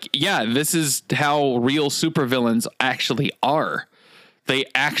 It's like, yeah, this is how real supervillains actually are. They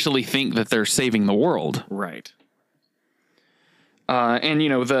actually think that they're saving the world. Right. And,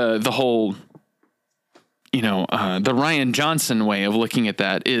 the whole... the Ryan Johnson way of looking at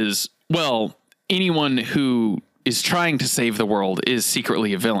that is, well, anyone who is trying to save the world is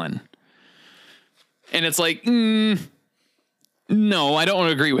secretly a villain. And it's like, no, I don't want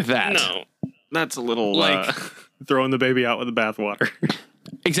to agree with that. No, that's a little like throwing the baby out with the bathwater.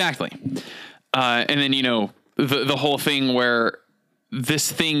 Exactly. And then, the whole thing where this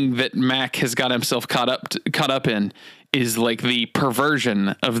thing that Mac has got himself caught up in is like the perversion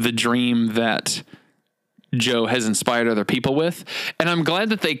of the dream that Joe has inspired other people with. And I'm glad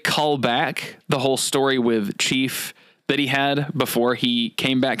that they call back the whole story with Chief that he had before he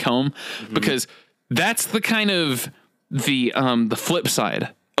came back home, because that's the kind of the flip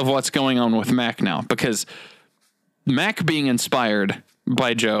side of what's going on with Mac now, because Mac being inspired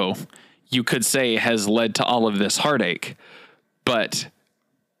by Joe, you could say, has led to all of this heartache, but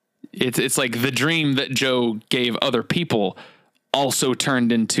it's like the dream that Joe gave other people also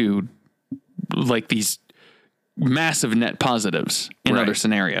turned into like these massive net positives in other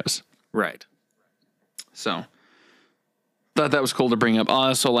scenarios. Right. So thought that was cool to bring up. I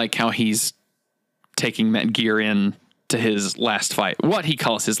also like how he's taking that gear in to his last fight. What he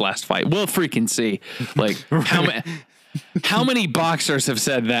calls his last fight. We'll freaking see. Like how many boxers have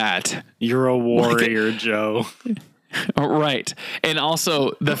said that? You're a warrior, Joe. Right. And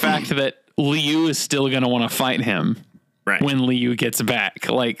also the fact that Liu is still going to want to fight him. Right. When Liu gets back,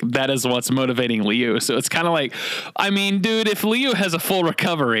 like that is what's motivating Liu. So it's kind of like, I mean, dude, if Liu has a full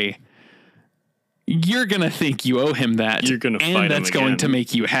recovery, you're going to think you owe him that. You're going to fight him and that's going to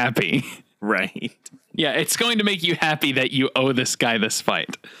make you happy. Right. Yeah. It's going to make you happy that you owe this guy this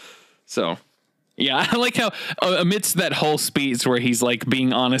fight. So yeah, I like how amidst that whole speech where he's like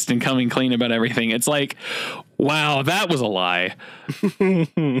being honest and coming clean about everything, it's like, wow, that was a lie.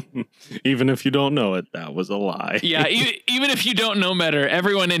 Even if you don't know it, that was a lie. Yeah, even if you don't know better,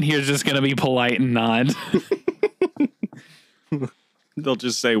 everyone in here is just going to be polite and nod. They'll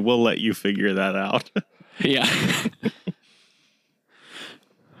just say, we'll let you figure that out. Yeah.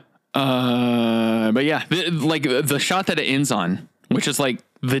 But yeah, the shot that it ends on, which is like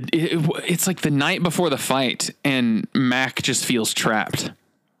it's like the night before the fight and Mac just feels trapped.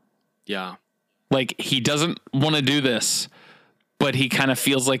 Yeah. Like he doesn't want to do this, but he kind of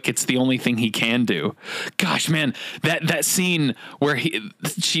feels like it's the only thing he can do. Gosh, man, that scene where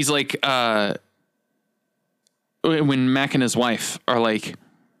she's like, when Mac and his wife are like,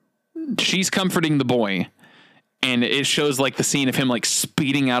 she's comforting the boy, and it shows like the scene of him like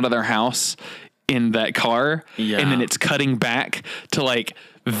speeding out of their house in that car. Yeah. And then it's cutting back to like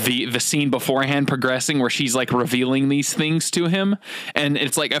the scene beforehand progressing where she's like revealing these things to him. And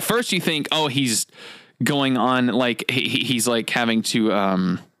it's like, at first you think, oh, he's going on, like he's like having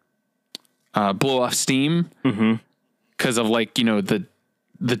to, blow off steam because of like, the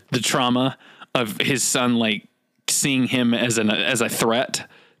trauma of his son, like seeing him as a threat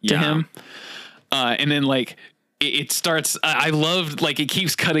to him. And then like, it starts, I loved, like, it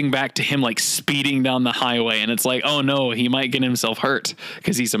keeps cutting back to him, like, speeding down the highway, and it's like, oh, no, he might get himself hurt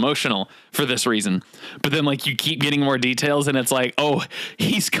because he's emotional for this reason. But then, like, you keep getting more details, and it's like, oh,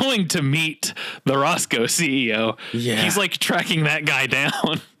 he's going to meet the Roscoe CEO. Yeah. He's, like, tracking that guy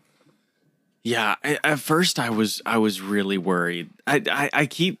down. Yeah, at first I was really worried. I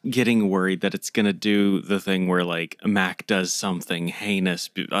keep getting worried that it's going to do the thing where, like, Mac does something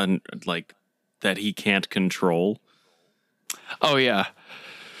heinous, like, that he can't control. Oh yeah.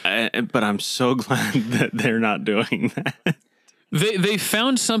 But I'm so glad that they're not doing that. They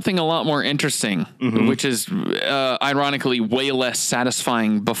found something a lot more interesting, which is ironically way less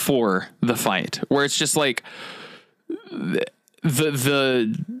satisfying before the fight, where it's just like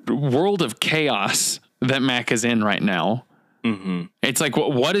the world of chaos that Mac is in right now Mm-hmm. It's like,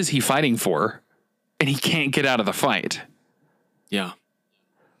 what is he fighting for? And he can't get out of the fight. Yeah.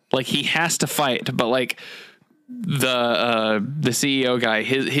 Like, he has to fight, but like the CEO guy,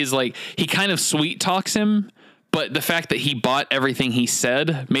 his like, he kind of sweet talks him, but the fact that he bought everything he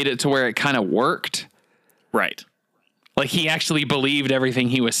said made it to where it kind of worked. Right. Like, he actually believed everything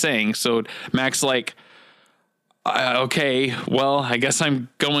he was saying. So Mac's like, okay, well, I guess I'm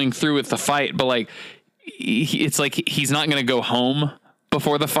going through with the fight, but like, it's like he's not going to go home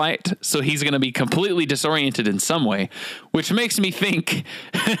before the fight, so he's going to be completely disoriented in some way, which makes me think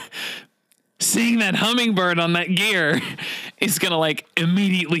seeing that hummingbird on that gear is going to like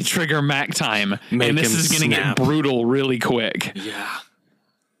immediately trigger Mac time. And this is going to get brutal really quick. Yeah.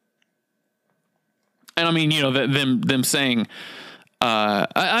 And I mean, you know, them saying,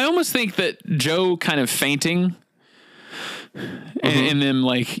 I almost think that Joe kind of fainting and them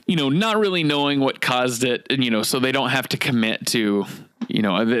like, you know, not really knowing what caused it, and, you know, so they don't have to commit to, you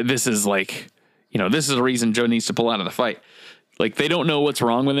know, this is like, you know, this is a reason Joe needs to pull out of the fight. Like, they don't know what's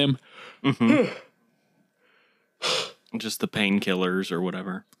wrong with him. Mm-hmm. Just the painkillers or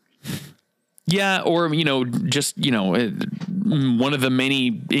whatever. Yeah. Or, you know, just, you know, one of the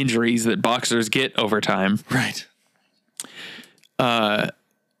many injuries that boxers get over time. Right.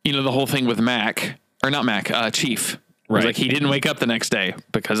 You know, the whole thing with Mac, or not Mac, Chief. Right. Like, he didn't wake up the next day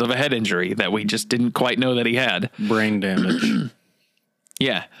because of a head injury that we just didn't quite know that he had. Brain damage.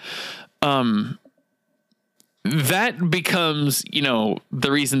 Yeah. That becomes, you know,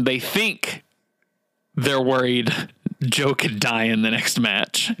 the reason they think they're worried Joe could die in the next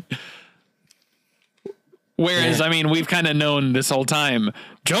match. Whereas, yeah. I mean, we've kind of known this whole time,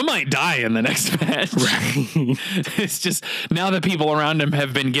 Joe might die in the next match. Right. It's just now the people around him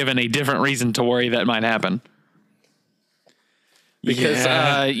have been given a different reason to worry that might happen.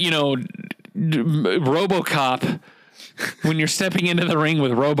 Because, you know, RoboCop, when you're stepping into the ring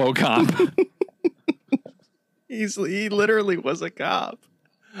with RoboCop. He literally was a cop.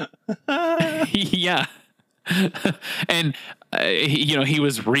 Yeah. And, you know, he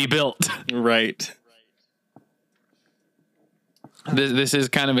was rebuilt. Right. This is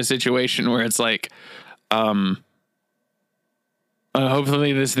kind of a situation where it's like,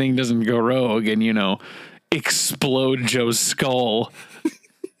 hopefully this thing doesn't go rogue and, you know, explode Joe's skull.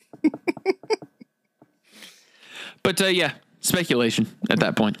 But yeah, speculation at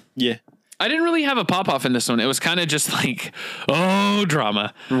that point. Yeah. I didn't really have a pop-off in this one. It was kind of just like, oh,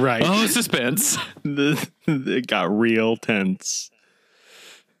 drama. Right. Oh, suspense. It got real tense.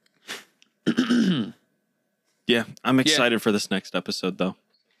 Yeah, I'm excited for this next episode, though.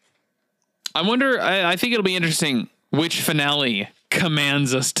 I wonder, I think it'll be interesting which finale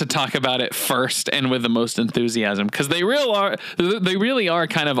commands us to talk about it first and with the most enthusiasm, because they really are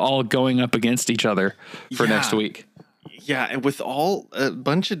kind of all going up against each other for next week. Yeah, and with all a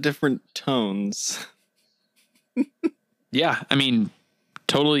bunch of different tones. Yeah, I mean,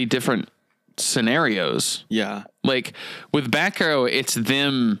 totally different scenarios. Yeah. Like, with Batgirl, it's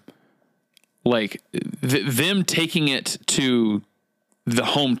them, like, them taking it to the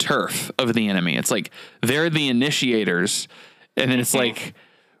home turf of the enemy. It's like, they're the initiators, and then it's like,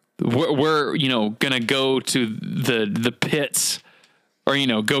 we're you know, gonna go to the pits, or, you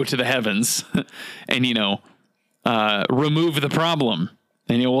know, go to the heavens, and, you know, remove the problem,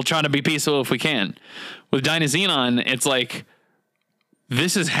 and, you know, we'll try to be peaceful if we can. With Dynazenon, it's like,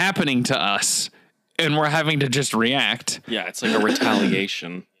 this is happening to us, and we're having to just react. Yeah, it's like a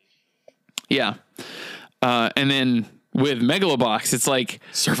retaliation. Yeah. And then with Megalobox, it's like,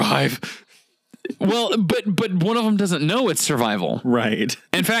 survive. Well, but one of them doesn't know it's survival. Right.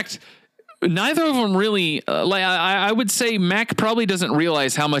 In fact, neither of them really, like, I would say Mac probably doesn't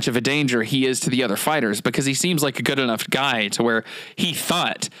realize how much of a danger he is to the other fighters, because he seems like a good enough guy to where he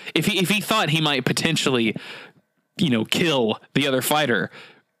thought, if he thought he might potentially, you know, kill the other fighter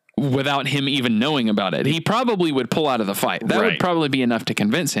without him even knowing about it, he probably would pull out of the fight. That would probably be enough to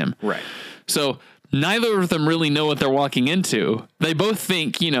convince him. Right. So neither of them really know what they're walking into. They both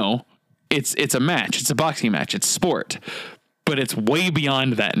think, you know, it's a match. It's a boxing match. It's sport. But it's way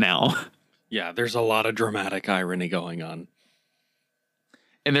beyond that now. Yeah, there's a lot of dramatic irony going on.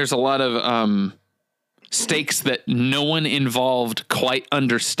 And there's a lot of stakes that no one involved quite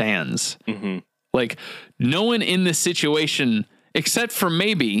understands. Mm-hmm. Like, no one in this situation, except for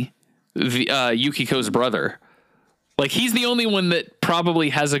maybe the Yukiko's brother. Like, he's the only one that probably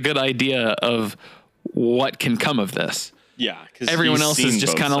has a good idea of what can come of this. Yeah. Everyone else is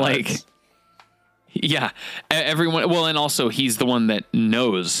just kind of like, yeah, everyone. Well, and also he's the one that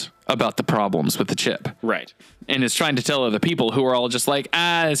knows about the problems with the chip. Right. And is trying to tell other people who are all just like,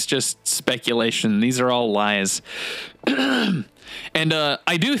 it's just speculation. These are all lies. And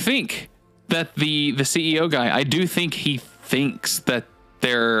I do think that the CEO guy, I do think he thinks that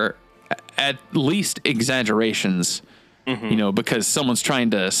they're at least exaggerations, you know, because someone's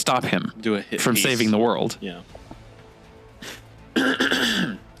trying to stop him from saving the world. Yeah.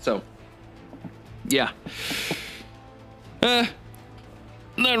 So, yeah.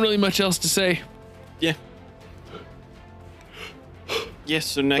 Not really much else to say. Yeah. Yes,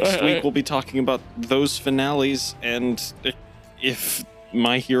 so next week we'll be talking about those finales, and if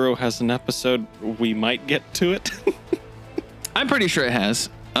My Hero has an episode, we might get to it. I'm pretty sure it has,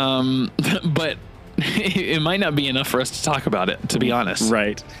 but it might not be enough for us to talk about it, to be honest.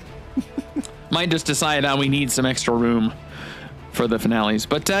 Right. Might just decide we need some extra room for the finales.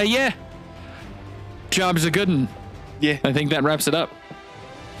 But yeah, job's a good one. Yeah. I think that wraps it up.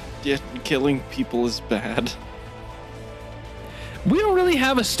 Yeah, killing people is bad. We don't really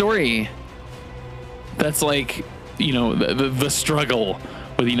have a story that's like, you know, the struggle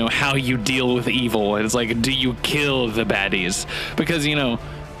with, you know, how you deal with evil. It's like, do you kill the baddies? Because, you know,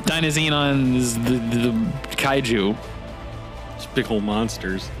 Dynazenon is the kaiju. It's big old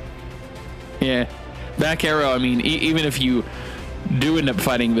monsters. Yeah. Back Arrow, I mean, even if you do end up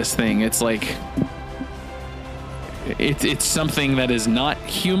fighting this thing, it's like... It's something that is not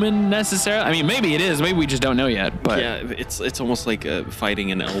human necessarily. I mean, maybe it is. Maybe we just don't know yet. But yeah, it's almost like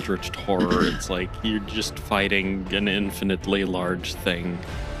fighting an eldritch horror. It's like you're just fighting an infinitely large thing.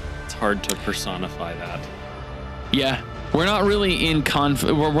 It's hard to personify that. Yeah, we're not really in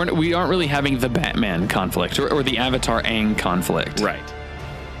conflict. We aren't really having the Batman conflict or the Avatar Aang conflict, right?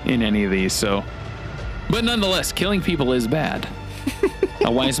 In any of these. So, but nonetheless, killing people is bad.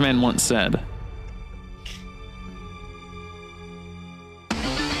 A wise man once said.